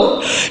ตัว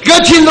กั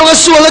นที่เรา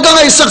สวะแล้วก็ไ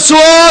อ้สักส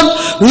วน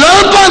แล้ว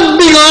ปัน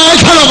มีไง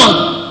กันระวัง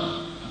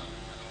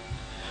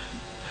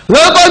แ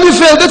ล้วปันมีเ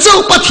ฟลก็เจ้า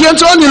ปะเทียน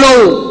ชวนนี่เรา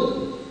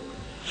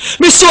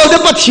มีสวนเดีย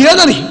วปะเทีย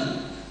นนี่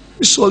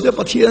มีส่วนเดียว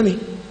ปะเทียนนี่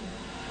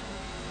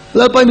แ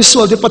ล้วไปมีส่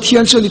วนเดียวปะเทีย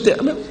นชนิดเดียว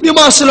มีม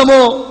าสิละโม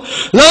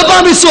แล้วไป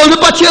มีส่วนเดีย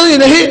วปะเทียนนี่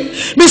นะฮะ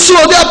มีส่ว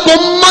นเดียวผม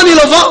มันนี่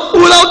ละวะ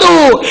อุลาดู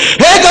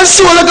เฮกัน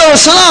ส่วนละก็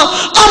สนะ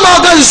อามา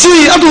กันซี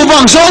อันดูบา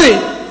งส่วนนี่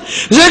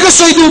เรื่องก็ใ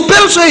ส่ดูเปล่า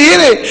ใส่เฮ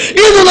นี่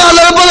อินุนาแ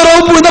ล้วไปเรา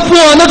ปุ่นนับหั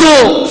วนักดู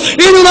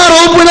อินุนาเร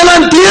าปุ่นนั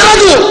นทีนัก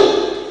ดู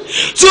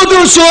ส่วนดู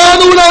ส่วน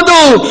อุลา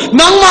ดู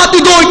นังมาติ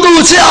โดยตู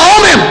เสียเอา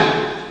เมม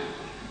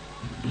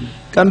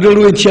กันเรื่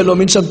องเที่ยวเรา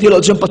มินสังที่เรา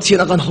จำปัจจัย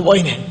นักันหัว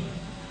นี่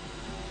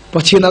ปั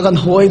จจัยนักัน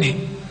หัวนี่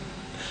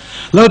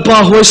แล้วป้า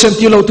หัวเส้น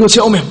ที่เราตัวเ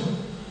ชื่อไหม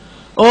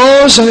โอ้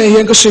สังเก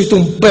ตก็ใส่ตุ้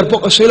มเปิดป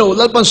กใส่เราแ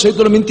ล้วปันใส่ตั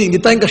วเรามินติง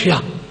ที่ตั้งกันเสีย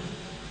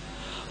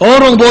โอ้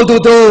รองบอลตั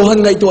วหัน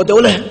ไงตัวเดียว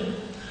เลย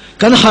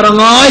กันหารังไ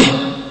ง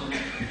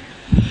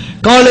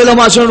ก็เลยเรา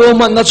มาชนโร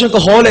มันนั่นชนก็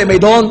หัวเลยไม่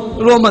โดน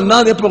โรมันนั่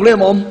นเนี่ยโปรแกร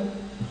มอม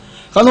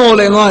กันหัวเ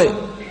ลยไง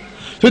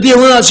ทุกที่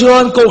หัวช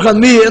นก็ขัน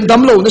มีด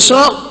ำโลนี่ซ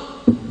ะ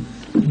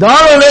ดา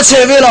ร์เลยเซ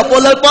เวล่าพอ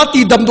แล้วปาร์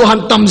ตี้ดำตัวหัน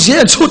ดำเสีย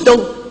ชุดเดียว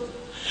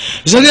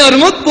จะเนี่ย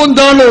รถปุ่น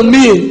ดาร์ล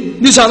มี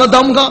นี่สารด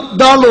ำก็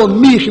ดาร์ล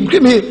มีขิม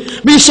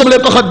มีสมเล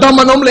ปะขัดดำ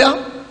มันอมเลยอ่ะ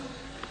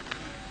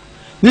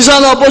นี่สา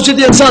รพอสิเ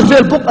ดียนสารเฟ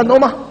ลปุ๊กอันอ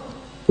มอ่ะ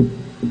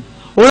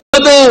วั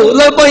นเดียวแ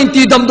ล้วไป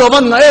ตีดำตัวมั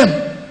นไง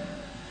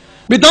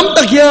มีดำต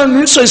ะเกียง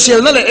นี่สวยเสีย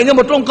นั่นแหละเอง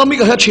มันตรงก็มี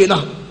กับเฮชีนะ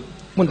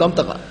มันดำต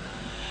ะกัน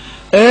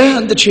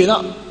อันเดชีนะ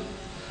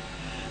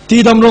ที่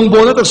ดำรงโบ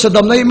นัสสด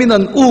ำในมินั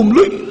น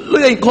ลุย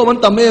ไอ้คนมัน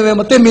ทำให้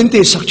มันเต็มมิน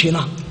ตีสักชีน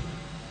ะ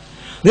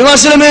นี่ว่า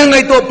สิ่งนี้ไง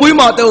ตัวปุ้ย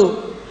มาเต้า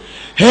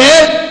เฮ้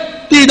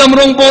ที่ดำ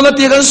รงโบนัส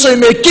ที่กันใส่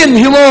ไม่กิน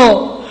หิมะ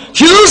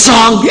หิว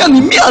สังที่อัน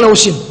นี้มีอะไร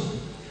สิ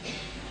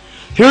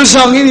หิว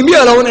สังนี่มี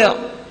อะไรเนี่ย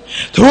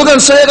ทุกกัน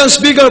ใส่กันส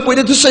ปีกเกอร์ปุ้ยเ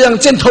นี่ยทุกสิ่ง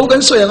เจนทุกกั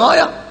นใส่ยังไง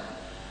อ่ะ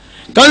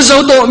กันสาว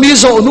โตมี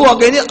สาวนัว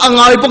กันนี่อ่างไ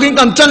อ้พวกนี้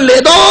กันจันเล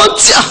ด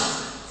จ้ะ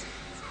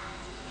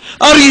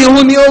อะไร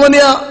หุ่นนี่วันเ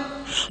นี่ย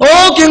โอ้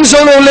กิงโซ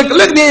โลเ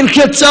ล็กนี่เ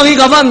ขียนจังอี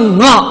กวัน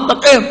งะตัก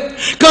เอ็ม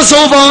ก็โซ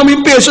ฟามี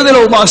เปียชุดเดีย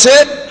วมาเสร็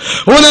จ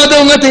วันนั้นเรา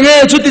เงี้ย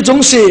ชุดที่จง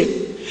สี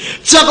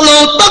จากเรา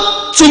ตัก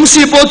จง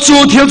สีพอจู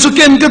เที่ยวจุกเก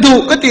นก็ดู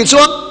ก็ติดช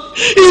วน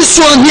อี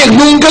ส่วนอย่าง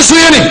นุ่งก็สว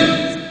ยนี่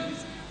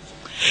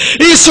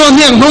อีส่วน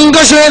อย่างนุ่ง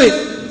ก็สวยนี่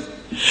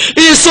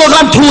อีส่วนก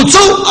ารถูก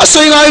จูอ่ะส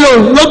วยไงเ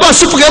ราบ้าน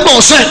สุภเกบอก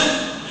เสร็จ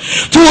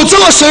ถูกจู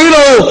อ่ะสวยเร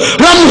า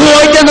รำหัว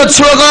กันนะ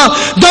ชัวร์ก็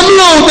ดำโ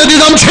ลแต่ที่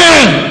ดำเชน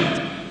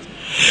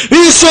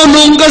อีส่วน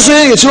นุ่งก็สว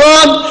ยชว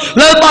นแ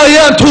ล้วไป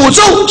ยังถูก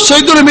จูสวย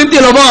ตัวนี้มีอ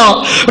ะไรบ้าง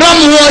ร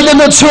ำหัวกัน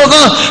นะชัวร์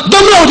ก็ด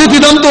ำโลแต่ที่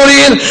ดำตัวนี้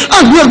อ่ะ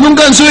เรื่องนุ่ง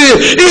กันสวย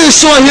อี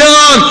ส่วนยัง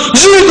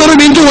สวยตัวนี้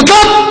มีตัว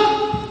กัน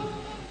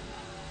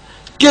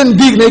เกณฑ์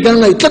บิ๊กในกัน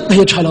ไงตัดเห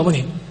ตุฉลาดมั้ย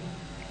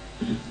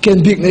เกณ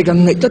ฑ์บิ๊กในกัน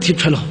ไงตัดเหตุ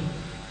ฉลาด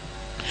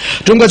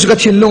ตรงกับจุด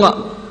ทิ้งลงอ่ะ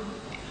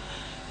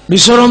มิ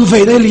สรำเฟ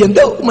ย์ได้เรียนเ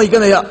ดียวไม่กัน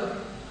เลยอ่ะ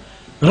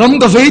ร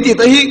ำกับเฟย์ที่แ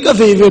ต่ฮีกับเ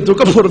ฟย์ตัว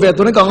กับพูดเฟย์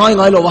ตัวนี้ก็ง่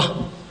ายหรอวะ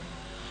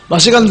มา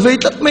สิกันเฟย์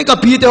ตัดไม่กับ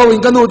พีเดียวอิน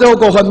กันโน้ตเดียว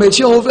ก็ขันไม่เ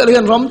ชี่ยวเฟย์เรีย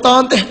นรำตา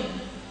นเตะ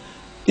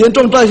เรียนต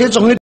รงใจเชี่ยวจ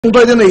ง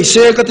tôi đến này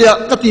xe cái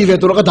tì về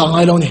tôi cái đảng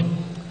ai lâu nè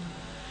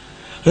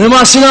rồi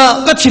mà xin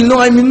cái thìn lúc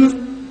ai mình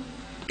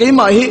cái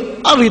máy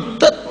arit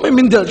tất mấy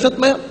mình được tất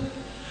mấy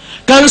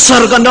cái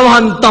sờ cái nào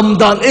hành tầm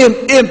đàn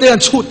em tên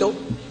chút đâu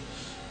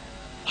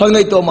hơn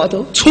ngày tôi mà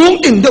thôi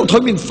xuống đỉnh đâu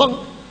thôi mình phăng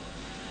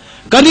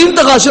cái nín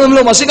ta cả xem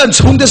lo mà xin cái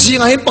xuống để xin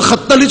ngay bắt khát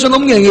tali cho nó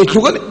nghe nghe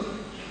chú cái này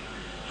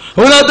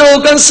hồi nào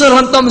tôi cái sờ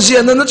hành tầm gì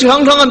nó chỉ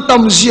hàng hành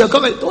tầm gì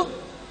các cái đó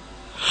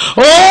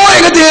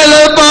ôi cái gì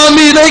là ba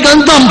mi đây cái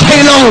tầm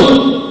thay lâu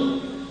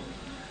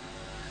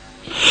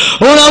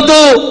hồi nào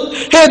tôi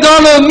hệ đó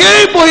là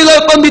nghe bồi là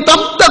ba mi tắm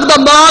tắc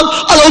tầm đó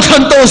lâu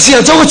thần tổ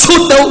xỉa cho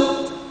chút đâu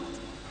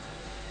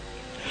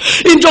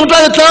in trong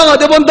trái thang à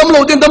để bọn tắm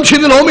lâu tiền tắm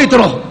chuyện lâu mi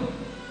rồi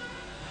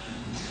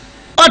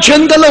à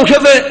chuyện cái lâu kia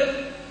về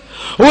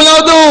hồi nào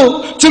tôi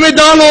chỉ biết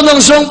đó lâu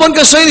năng sống bọn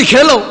cái xây đi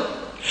kia lâu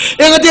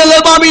em cái tiền là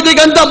ba mi đây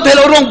cái tầm thay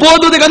lâu rong bố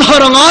tôi đây cái hở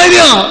răng ai đi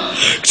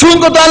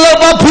chung cái đó là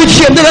ba bùi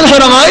thiền đây cái hở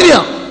răng ai đi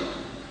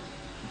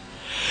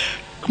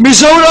mi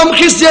sâu ram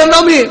Christian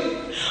lắm mi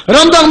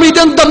ram đang mi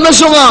tên tầm năng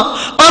sống à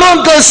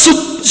aron cái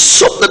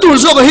súp nó đủ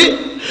rồi cái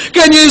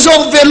cái như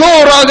dòng về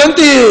lô ra cái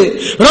gì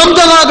ram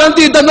đang à cái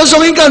gì tầm năng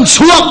sống in cái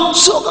chuộc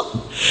số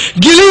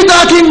gili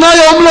ta thinh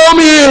ngay om lo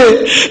mi em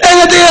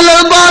cái tiền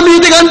là ba mi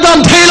đây cái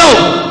tầm thay lâu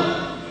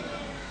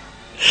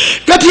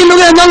cái thìn nó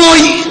nghe ngồi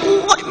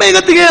mấy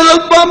cái tiền là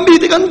ba mi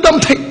đây cái tầm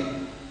thay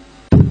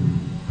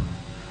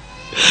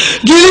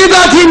gili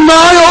ta thinh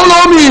ngay om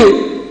lo mi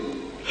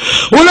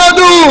hồi nào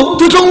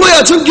tôi trong người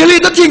ở trong gili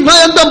ta thinh ngay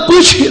anh tầm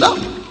bự chỉ lắm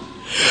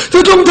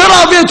tôi trong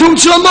thara về trong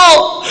trường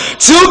mộ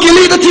chiếu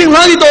gili ta thinh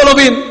ngay đi đâu rồi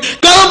bin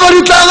cái mà đi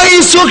ta ngay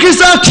Isu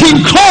Christ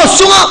thinh khó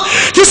xuống á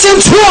thì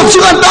xem chuộc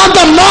xuống anh ta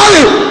tầm nào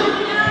đi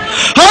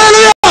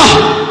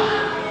Hallelujah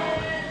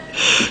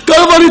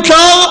cái mà đi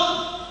ta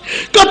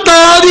cái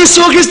ta đi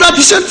Isu Christ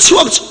thì xem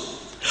chuộc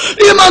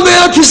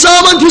Emmanuel thì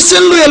sao mà thì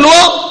xem lùi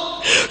lúa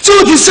chú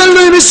thì xem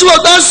lùi mi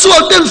suộc ta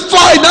suộc tên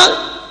phải đó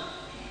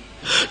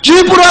chỉ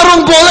pura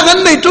rong bò là cái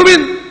này tôi biết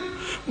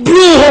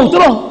blue hole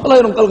đó là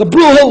rong cái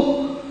blue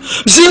hole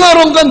zinga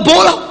rong cái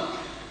bò là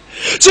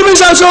chỉ biết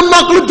sao cho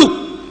mặc lụt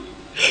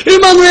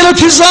Emmanuel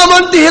thì sao mà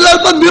thì helal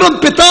pan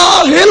miron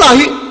peta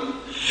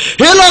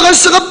helal cái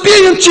sắc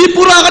biển chỉ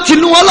pura cái thìn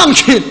lúa lăng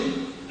chín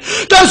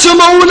ta cho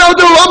mà u nào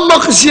đâu âm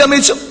mặc gì vậy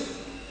chứ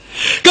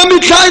kami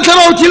khai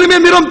thao thì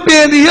mình miron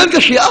pe đi hiện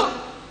cái gì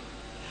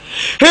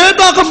hết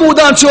ta cái mù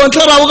đàn chuan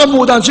thao cái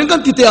mù đàn chuan cái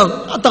tít tiếng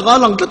ta cái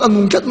lăng chất ăn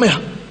mùng chất mày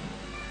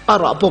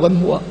ara po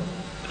kan mua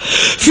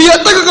phía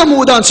tất cả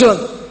mù đàn chuan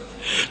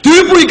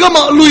tuy bụi cái mà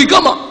lùi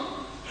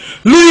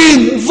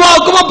vào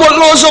cái mà bột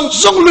lô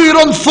song lùi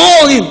ron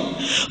fall in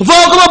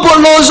vào cái mà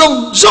bột lô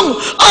song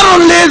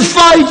aron lên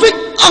phai vít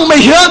ang mày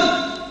hiện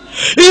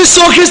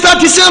Isu Christ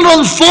thì sang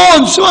ron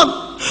fall chuan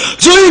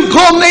rồi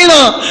không này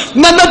là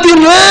năn đã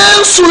tin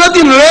lên su đã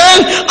tin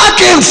lên à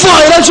kẹn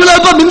phải là cho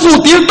nên bắt mình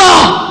vụ tiếng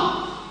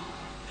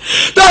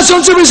ta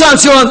xong chưa biết sao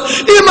chuan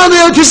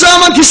Emmanuel thì sao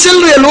mà thì xin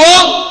luyện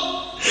luôn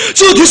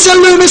chú thì xin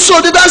luyện mới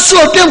sửa thì đã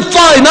sửa kẹn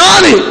phải nà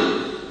đi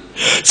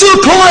chú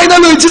không ai đã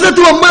luyện chỉ là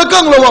tuồng mới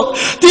căng rồi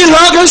thì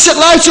là cái sạch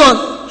lại chuan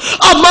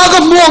à mà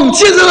cái muông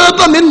chỉ là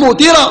bắt mình vụ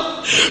tiếng là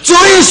chú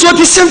Isu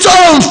thì xin cho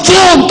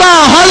phong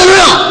ta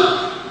Hallelujah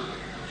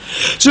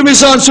chú biết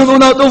sao chuan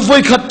nào đâu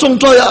vui khát trong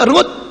trời à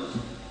rồi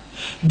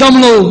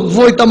đâm lâu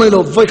vui tâm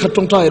lâu vui khát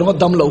trong trời rồi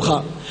đâm lâu khá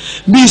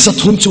mi sa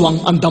thun chuang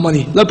an đâm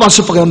ani lại pas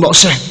sự phải bảo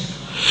xe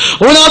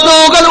una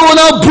to kan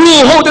una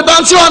blue ho te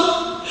tan chuan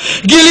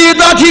gili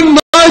ta thing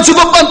mai chu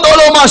ban to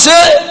lo ma se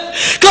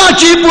ka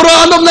chi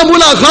pura nom na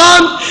mula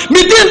khan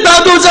mi tin ta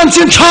do jan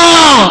chin tha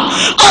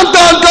an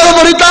tan ka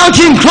mari ta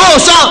thing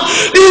cross a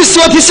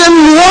Isu thi sen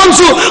luang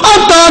chu an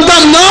tan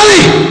dam nai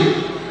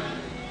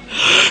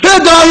he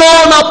da lo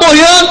na po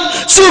yan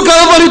su ka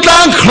mari ta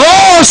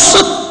cross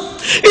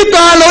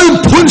ita lo in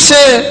phun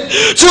se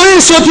chu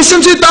Isu thi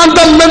sen chi tan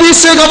dam nai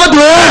se ka wat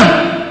we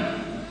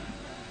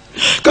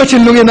cái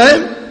chuyện này này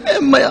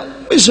em mày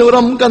bây giờ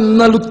làm cần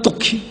nalut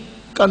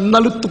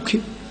tukhi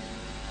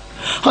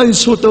hay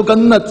số tao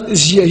cần nát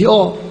gì vậy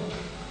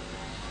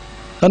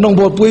anh ông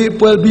bố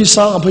bố bị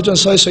sao phải chọn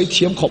sai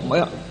thiêm khom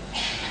mày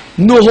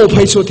nô hồ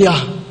phải số tia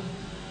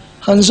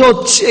anh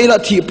số chỉ là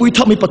thì bùi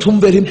thắm bị bắt thum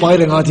về đến bài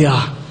rồi ngã tia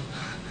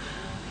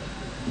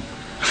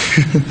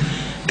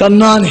cần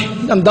na này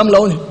anh đâm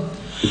lâu này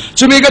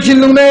chúng mình cái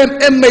chuyện này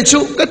em mày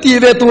chú cái tiền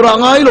về tu ra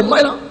ngay lúc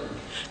mày đó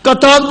cái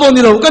tan po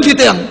ni lo cái thi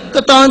tiếng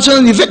cái tan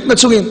cho ni vek na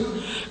chungin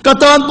cái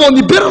tan po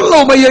ni ber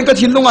lo mai yan cái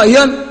thin lo ngai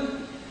yan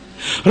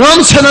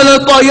ram chana la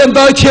pa yan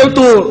dai theu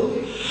tu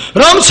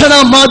ram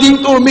chana ma ding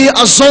tu mi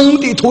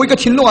azong ti thoi cái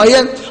thin lo ngai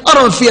yan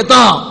aron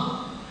fiata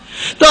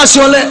ta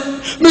so le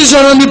mi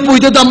zara ni pui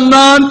de dam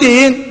nan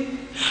tin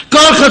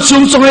kar khat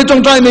sum song le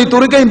tong tai nei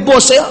tu cái impo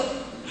se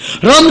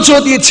ram cho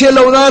ti che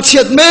lo na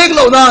chet mek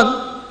lo nan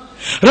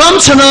ram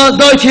chana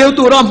dai theu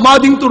tu ram ma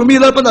ding tu mi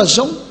la pa na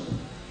song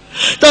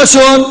ta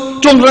son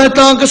trong rai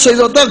tang cái sợi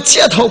dầu tang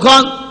chia thầu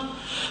khan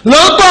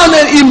lỡ ba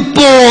nên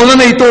impo là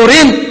này tổ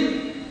rin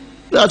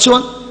ta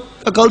son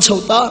ta câu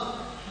sầu ta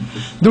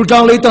du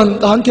trang lấy tần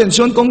ta hắn thiền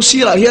son công si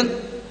lại hiền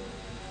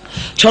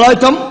trở lại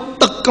tấm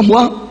tắc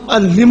kamwa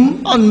an lim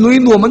an nui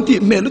no man ti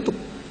me lu tu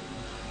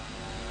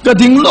ka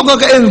ding lo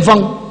ka en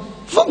vang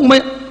me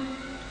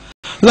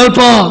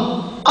lalpa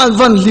an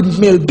van lim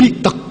mel big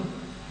tak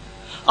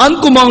an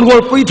kumang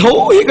rol pui tho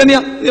hi ka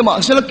nia ni ma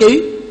se la ke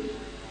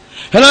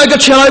helai ka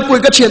chelai pui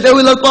ka chen de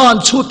wi lalpa an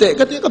chu te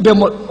ka te ka be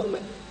mot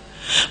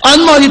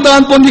an ma di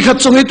tan pon ni khat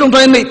chong he tong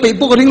dai nei pe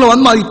po ka ring lo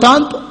an ma di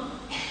tan po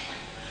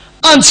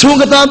an chung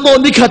ka tan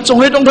pon ni khat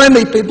chong he tong dai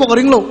nei pe po ka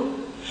ring lo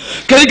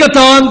cái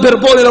tan ber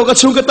po le lo ka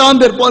chung ka tan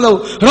ber po lo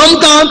ram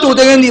tan tu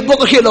de ni po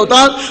ka khit lo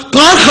tan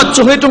ka khat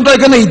chong he tong dai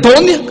ka nei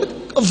don ni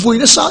ka vui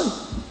na sai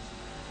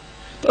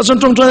ta chong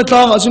tong trai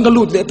ta a chung ka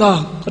lut le ta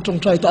ka tong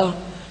trai ta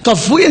ka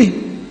vui ni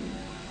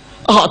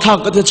a thang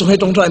ka te chong he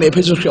tong trai nei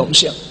phe chu khiom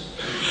sia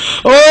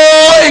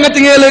ôi ngay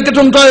tiếng nghe cái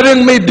trong tay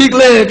riêng mày big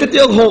lệ cái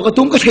tiếng hồ cái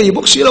tung cái thầy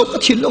bốc sĩ đâu cái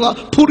thiên long à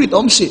phu đi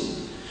tóm sĩ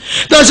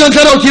ta chẳng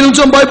thấy đâu thiên long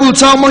trong Bible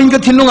trang mang cái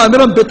thiên long à mấy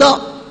lần beta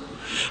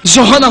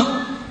Johanna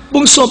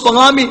bung sop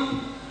pangami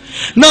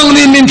nang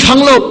nin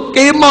thang lo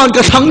cái man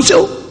cái thang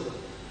châu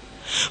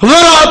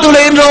vợ tu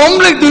lên rong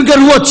lên tu cái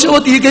ruột châu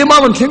thì cái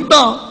man mình thắng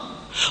ta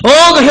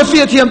cái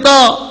hết phiền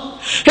ta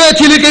hết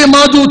thì cái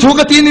man tu thu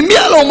cái tin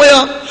miết lo mày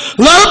à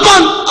lal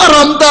pan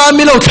aram ta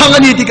mi lo thang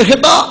anh thì cái hết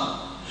ta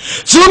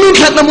Zoom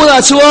khat na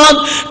muna chuan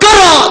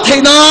kara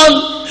theinan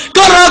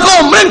kara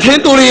ko men thein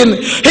turin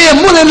he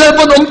munen le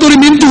pon om turin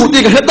min tu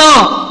ti ka heta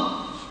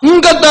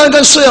ka tan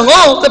kan soyang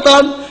ka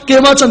tan ke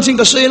ma chan ching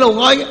ka soy lo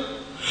ngai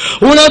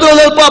una do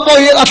le pa po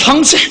a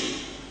thang se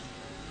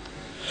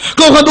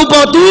ko khan du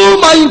pa tu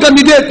mai kan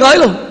ni de kai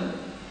lo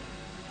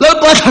le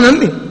pa thanan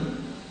ni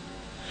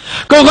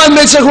ko khan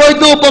me se khoi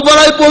tu pa pa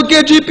lai po ke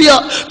ji pia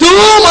tu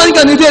mai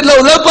kan ni de lo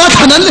le pa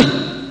thanan ni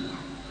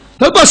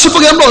le pa si pa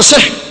gam lo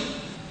se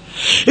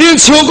in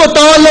chung có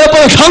ta là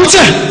bao thắng chứ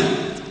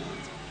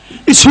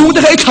in chung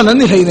thì cái thằng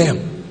này thấy nè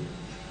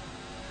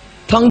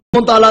thằng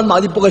con ta lan mà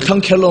đi bao cái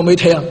thằng kia lo mấy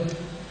thấy à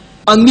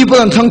anh đi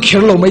bao thằng kia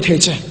lo mấy thấy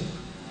chứ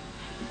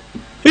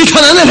in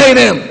thằng này thấy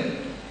nè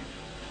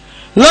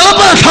là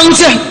bao thắng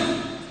chứ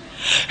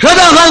cái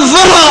đó hắn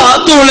vợ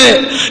tu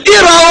lệ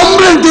ira ông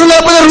lên tu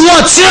lệ bao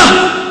ruột chứ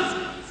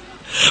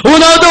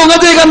una đâu cái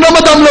gìกันเราม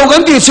าทำโลกั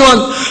นกี่ส่วน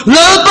แ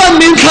ล้วบ้าน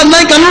มินขันใน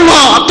กันว่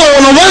าโต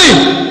แล้ววะ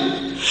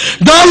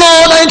ดาโล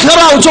ในค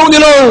ราวจงดิ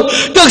โล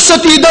ตักส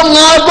ติดำง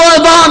าบอย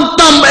บ้าน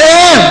ตำเอ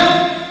ง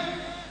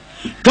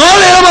ก็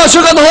เลยมาช่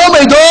วยกันหัวไ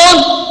ม่โดน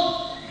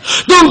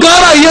ดุงการอ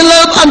ะไรยันเล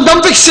ยอันด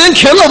ำฟิกเสียงเ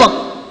ขียนเราบ้าง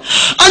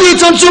อันนี้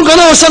จำจุงกัน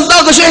เอาสันตา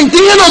ก็เสียงตี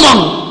เราบ้าง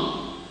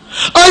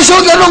ไอ้ช่ว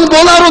ยกันลงโบ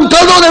ราณกั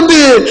นโดนเ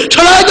บียช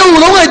ลายตัว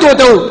ลงไอ้ตัว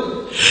เดียว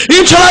อิ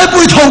นชลายปุ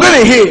ยทองกันเล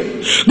ย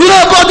นี่เรา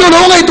ปาตัวล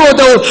งไอ้ตัวเ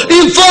ดียวอิ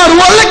นฟาร์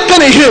วเล็กกัน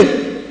เลย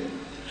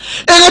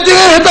เอ็งที่เ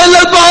ห็นแต่ล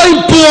ะบ้าน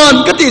ปวน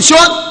ก็ติดช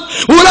วน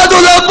una do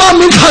la pa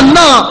min khan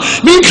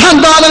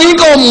da la in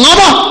ko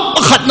ngama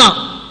khat na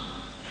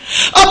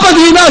apa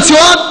ni na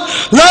chuan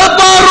la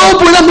pa ro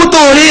pu na mu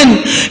torin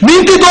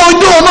min ti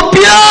do ma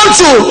piao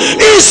chu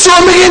I so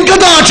mi in ka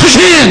da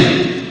thin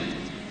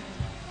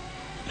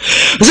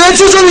zai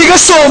chu ni ka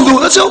som du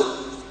na chu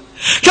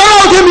ka ro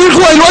the mi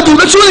khoi lo du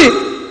na chu ni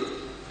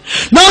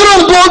na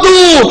rong bo du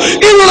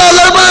in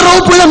la pa ro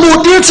pu na mu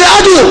ti cha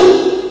du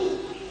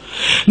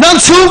nang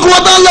chu ko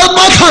ta la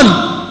pa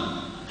khan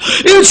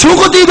in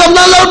chuko ti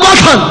damna la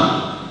bakhan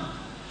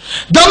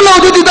damna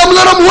ti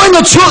damna ram hoin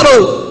na churo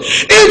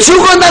in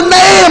chuko na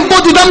nem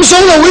po ti dam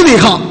song lo wi ni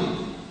kha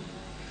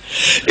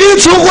in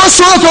chuko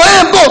so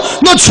em po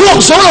na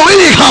chuok so lo wi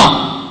ni kha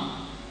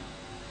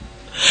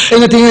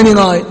enga ting ni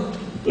ngai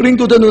ring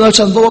tu den na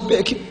chan bo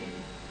pe ki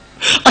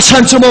a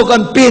chan chumo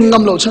kan pin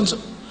ngam lo chan so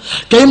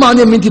ke ma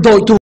ne min ti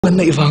doi tu kan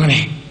nei wang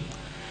ne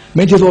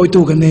min ti doi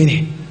tu kan nei ni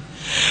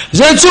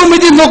zai chu mi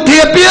ti nok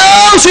thia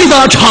piao si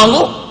da chang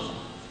o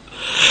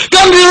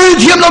kan ri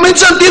thiam lo min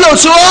chan ti lo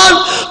chuan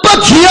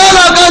pathia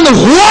la kan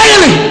huai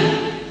ni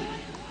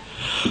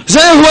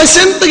zai huai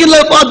sen ta ki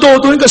la pa do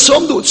tu ka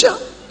som du cha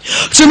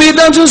chumi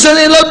dan chu sen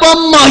la pa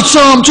mai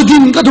cham chu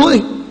din ka thu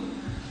ni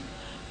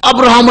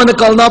Abraham ne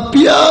kalna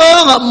pia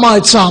nga mai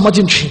cham ma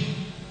jin thi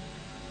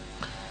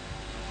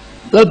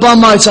la pa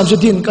mai cham chu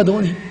din ka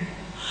thu ni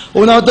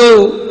una to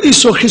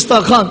Isu Krista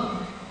khan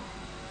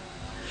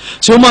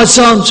chu mai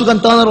cham chu kan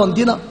ta na ron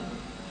dina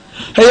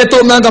hay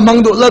tôi mang cả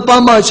mang độ lên ba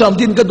mai chạm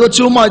tin cái đó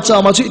chú mai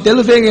chạm mà chú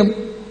đến về em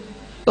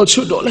tôi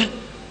chú độ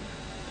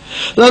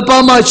lên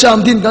ba mai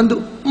chạm tin cái đó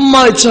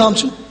mai chạm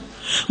chú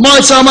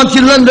mai chạm anh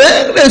tin lên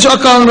đấy để cho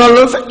càng ra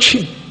lớn phát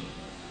triển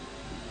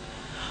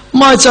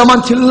mai chạm anh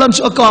tin lên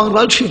cho càng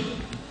ra triển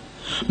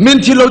mình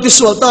tin lâu thì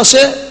sửa ta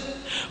sẽ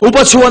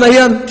upa chuan này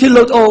anh tin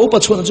lâu upa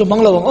chuan cho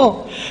mang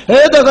lâu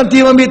hết đó cái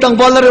tim mình tăng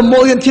vào là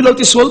mỗi anh tin lâu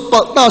thì sửa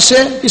ta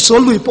sẽ thì sửa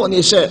lùi bỏ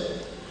này sẽ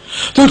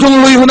tôi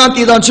không lui hunan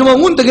ti dan chuma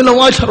ngun takin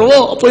lawai tharo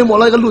apoi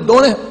molai ka lut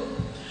do ne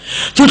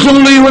tôi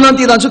không lui hunan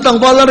ti dan chu tang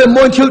bala re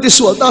moi thil ti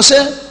sual ta se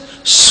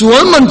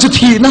sual man chu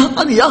thi na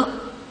ania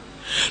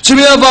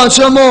chumi awang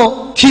chamo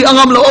thi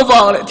angam lo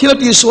awang le thi la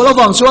ti sual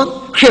awang chuan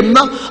khem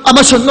na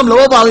ama chon ngam lo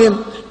awang in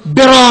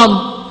beram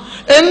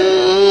eng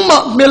ma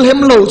melhem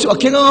lo chu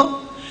akenga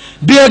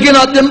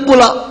biagina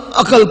tempula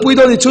akal pui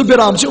do ni chu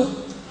beram chu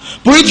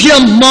bui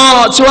thiam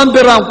ma chuan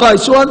beram kai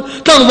chuan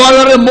tang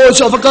walare mo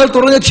cho fakal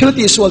torne thil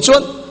ti sual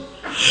chuan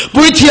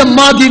bui thiam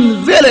ma din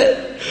vele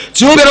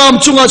chu beram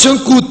chunga chuan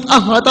kut a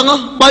hatanga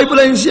bible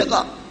in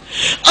siaka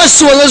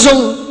aswal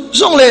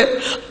zong le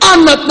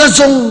anat na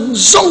zong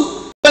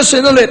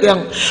seno le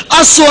yang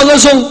aswal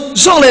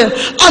zong le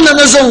anat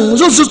na zong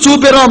chu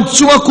beram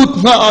chunga kut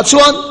nga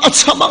chuan a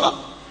chamanga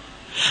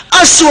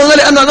aswal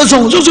le anat na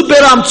zong chu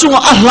beram chunga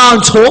a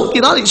hlan chong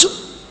ina ni su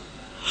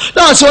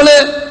da so le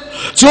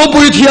chu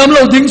bui thiam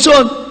lo ding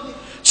chuan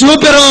chu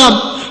beram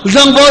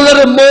rang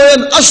walare moen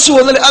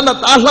aswal le anat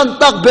a hlan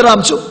tak beram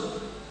chu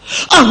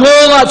a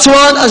honga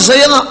chuan a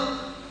zayanga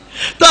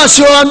ta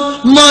chuan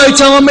mai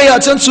chama me ya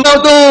chan chu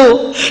to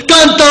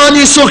kan ta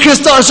ni so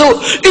khista so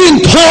in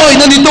thoi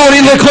na ni dori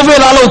le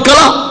khovela lo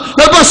kala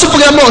la ba su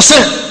pga mo se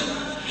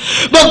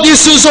bak di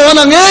su so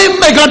na ngai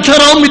me ga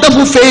tharau mi ta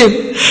fu fe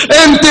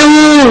em te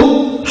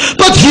u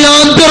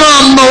pathian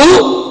beram mo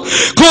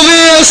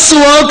khove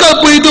suwa ka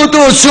pui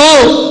to so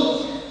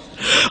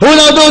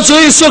una do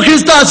chu so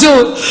khista so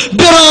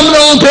beram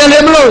lo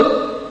pelem lo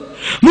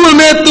mul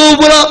me tu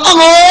bura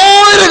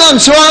angoi re gang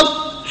chuan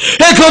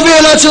he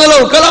khovela chalo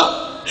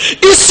kala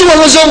iswa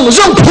na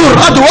zong phur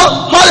adwa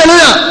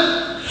hallelujah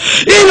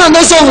ina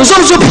na zong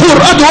su phur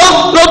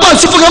adwa lo ba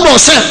su pga mo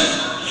se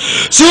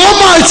so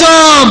mai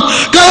cham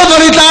ka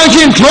bari tang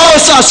hin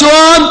close a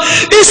chuan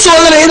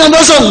iswa le ina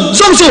na zong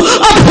su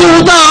a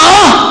phur da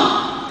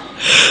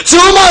so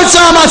mai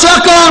cham a cha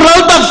ka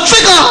ral ta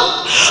fika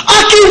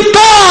akin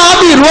ta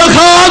bi ro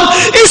khan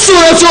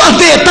iswa chu a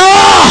te ta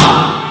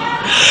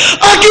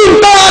akin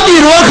ta di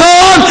ro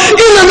khan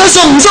ina na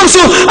zong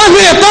su a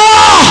ne ta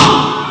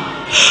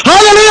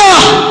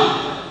hallelujah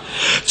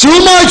chú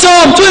mai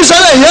chom chuyên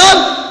sáng này hiến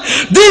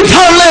đi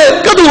thảo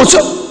lệ các đủ chỗ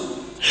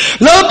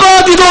lỡ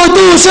ba thì đôi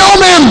tù sẽ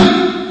ôm em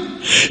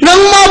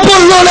nắng ma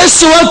buồn lo lại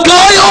sửa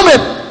cái ôm em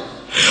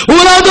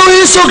ula đôi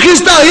Isu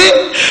Christa ấy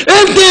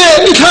em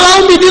tê đi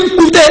thảo mi đến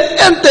cụ tê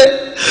em tê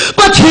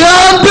bắt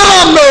hiến biết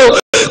làm đâu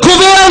cô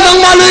về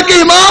nắng ma lấy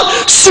cái mà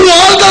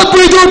sửa cái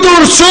bùi tù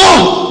tù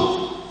số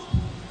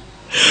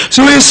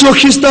chú Isu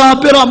Christa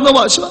biết làm đâu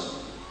mà sao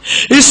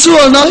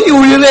Isu na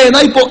yêu lệ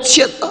na bọc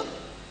chết ta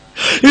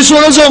Isu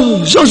na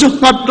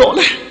zong mặt độ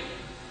này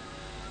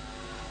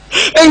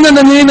anh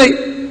nên như này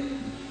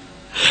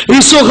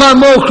Isu khan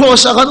mo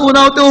cross khan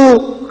unao tu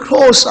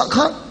cross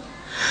khan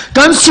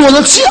kan su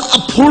na chia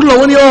apur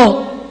lo ni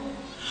o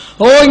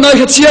oi ngai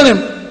kha chia nem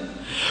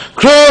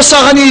cross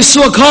khan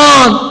Isu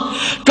khan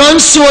kan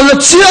su na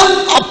chia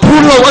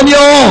apur lo ni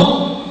o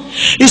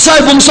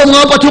isai bung som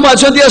nga pathuma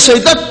chan dia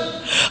sei tat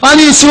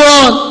ani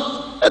suan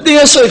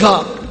dia sei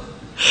kha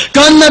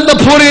kan na ta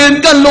phurin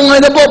kan lungai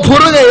na bo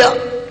phur ne ya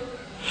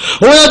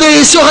oya de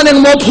Isu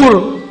haneng mo phur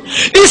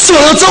Isu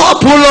ha cho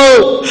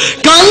aphulo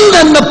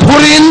kan na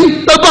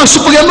phurin ta ba su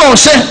pge mo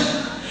se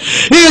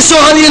Isu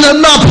hani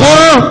na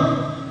phur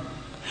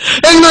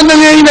eng na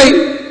ngai nei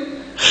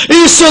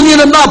Isu ni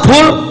na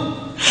phur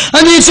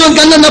ani chon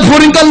kan na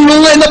phurin kan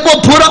lungai na bo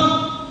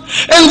phura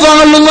eng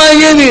wang lungai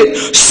nge ni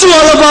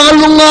suala wang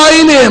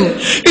lungai nem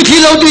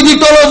ikhilau ti dik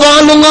to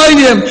wang lungai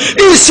nem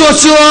Isu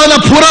chuana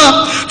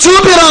phura chu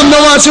beram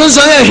nawa chu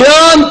sang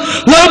hian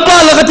lalpa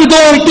la ka ti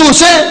doi tu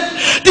se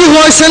ti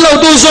hoi se lo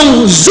tu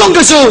zong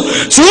ka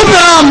chu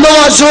beram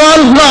nawa chuan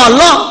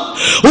la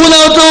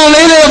una to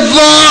le le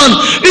van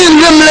in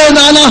lem le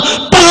na na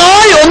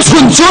pai om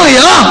chun chu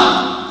ya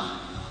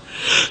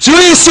chu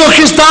Isu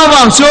Christa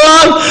wang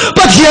chuan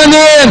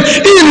pathianen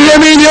in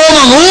lem in yo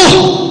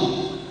mangu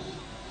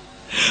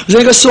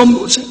rồi cái xóm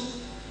bụi chứ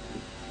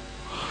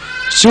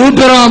chú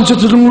beram chú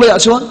thung lệ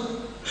chuan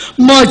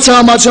mai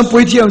cha mà chăm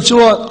bùi thiam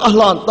chuan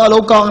lan ta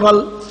lâu càng ra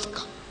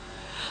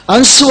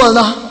anh sual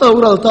na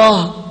lâu rau ta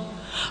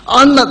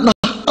anh nat na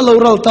lâu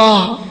rau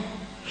ta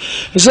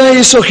rồi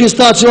Isu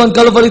Christa chuan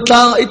Calvary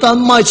tang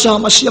itan mai cha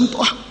mà siam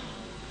to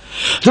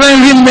rồi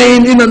rin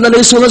main in na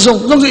lấy sual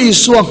zong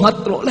Isu ngat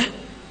ro le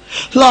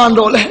lan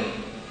ro le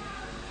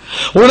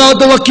una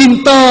to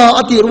kinta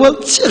atir wal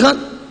chehan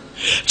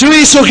chú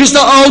Isu Christa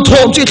ao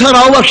thom chi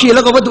tharau wa khi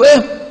la ka badu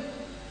em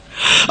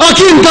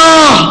akinta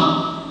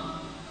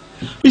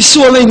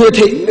Isu le ne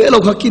thei me lo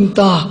kha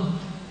kinta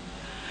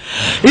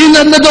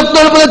inan na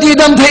doctor pala ti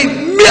dam thei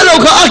me lo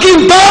kha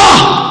akinta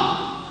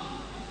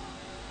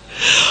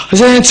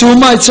zen chu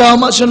mai cha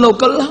ma chen lo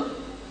kal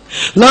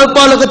la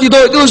pa la ka ti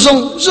doi tu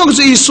zong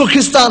chu Isu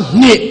Christa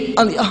ni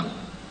ani a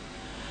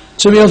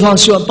chu me phang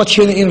suan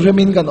pathian in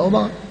remin kan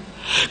oma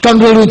kan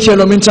ru thian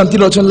lo min chan ti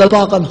lo chen la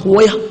pa kan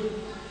huaya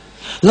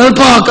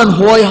lalpa kan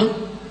hoya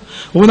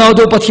unau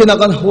do pathiana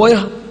kan hoya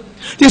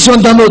ti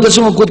son damo ta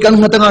song kut kan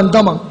ngatangan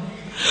tamang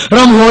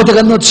ram ho ta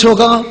kan not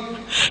choka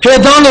he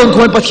dalon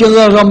khoi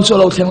pathiana ram cho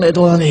lo theng le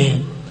to ani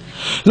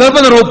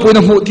lalpa ro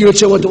puina mu ti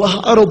che wa do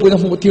a ro puina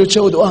mu ti che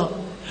wa do a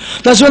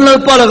ta son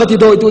lalpa la ka ti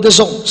do tu te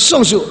song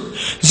su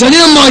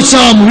zania mai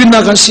cham rinna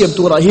kan siam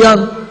tu ra hian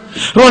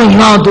ron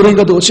na tu ring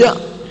ka do cha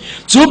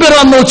chu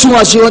beram no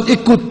chunga chiwan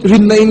ikut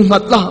rin na ing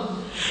mat la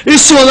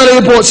Isu na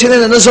le bo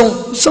chene na song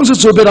su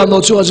chu beram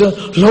no chu a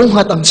lo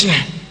ha tang che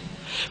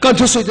kan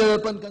thu soi de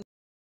pan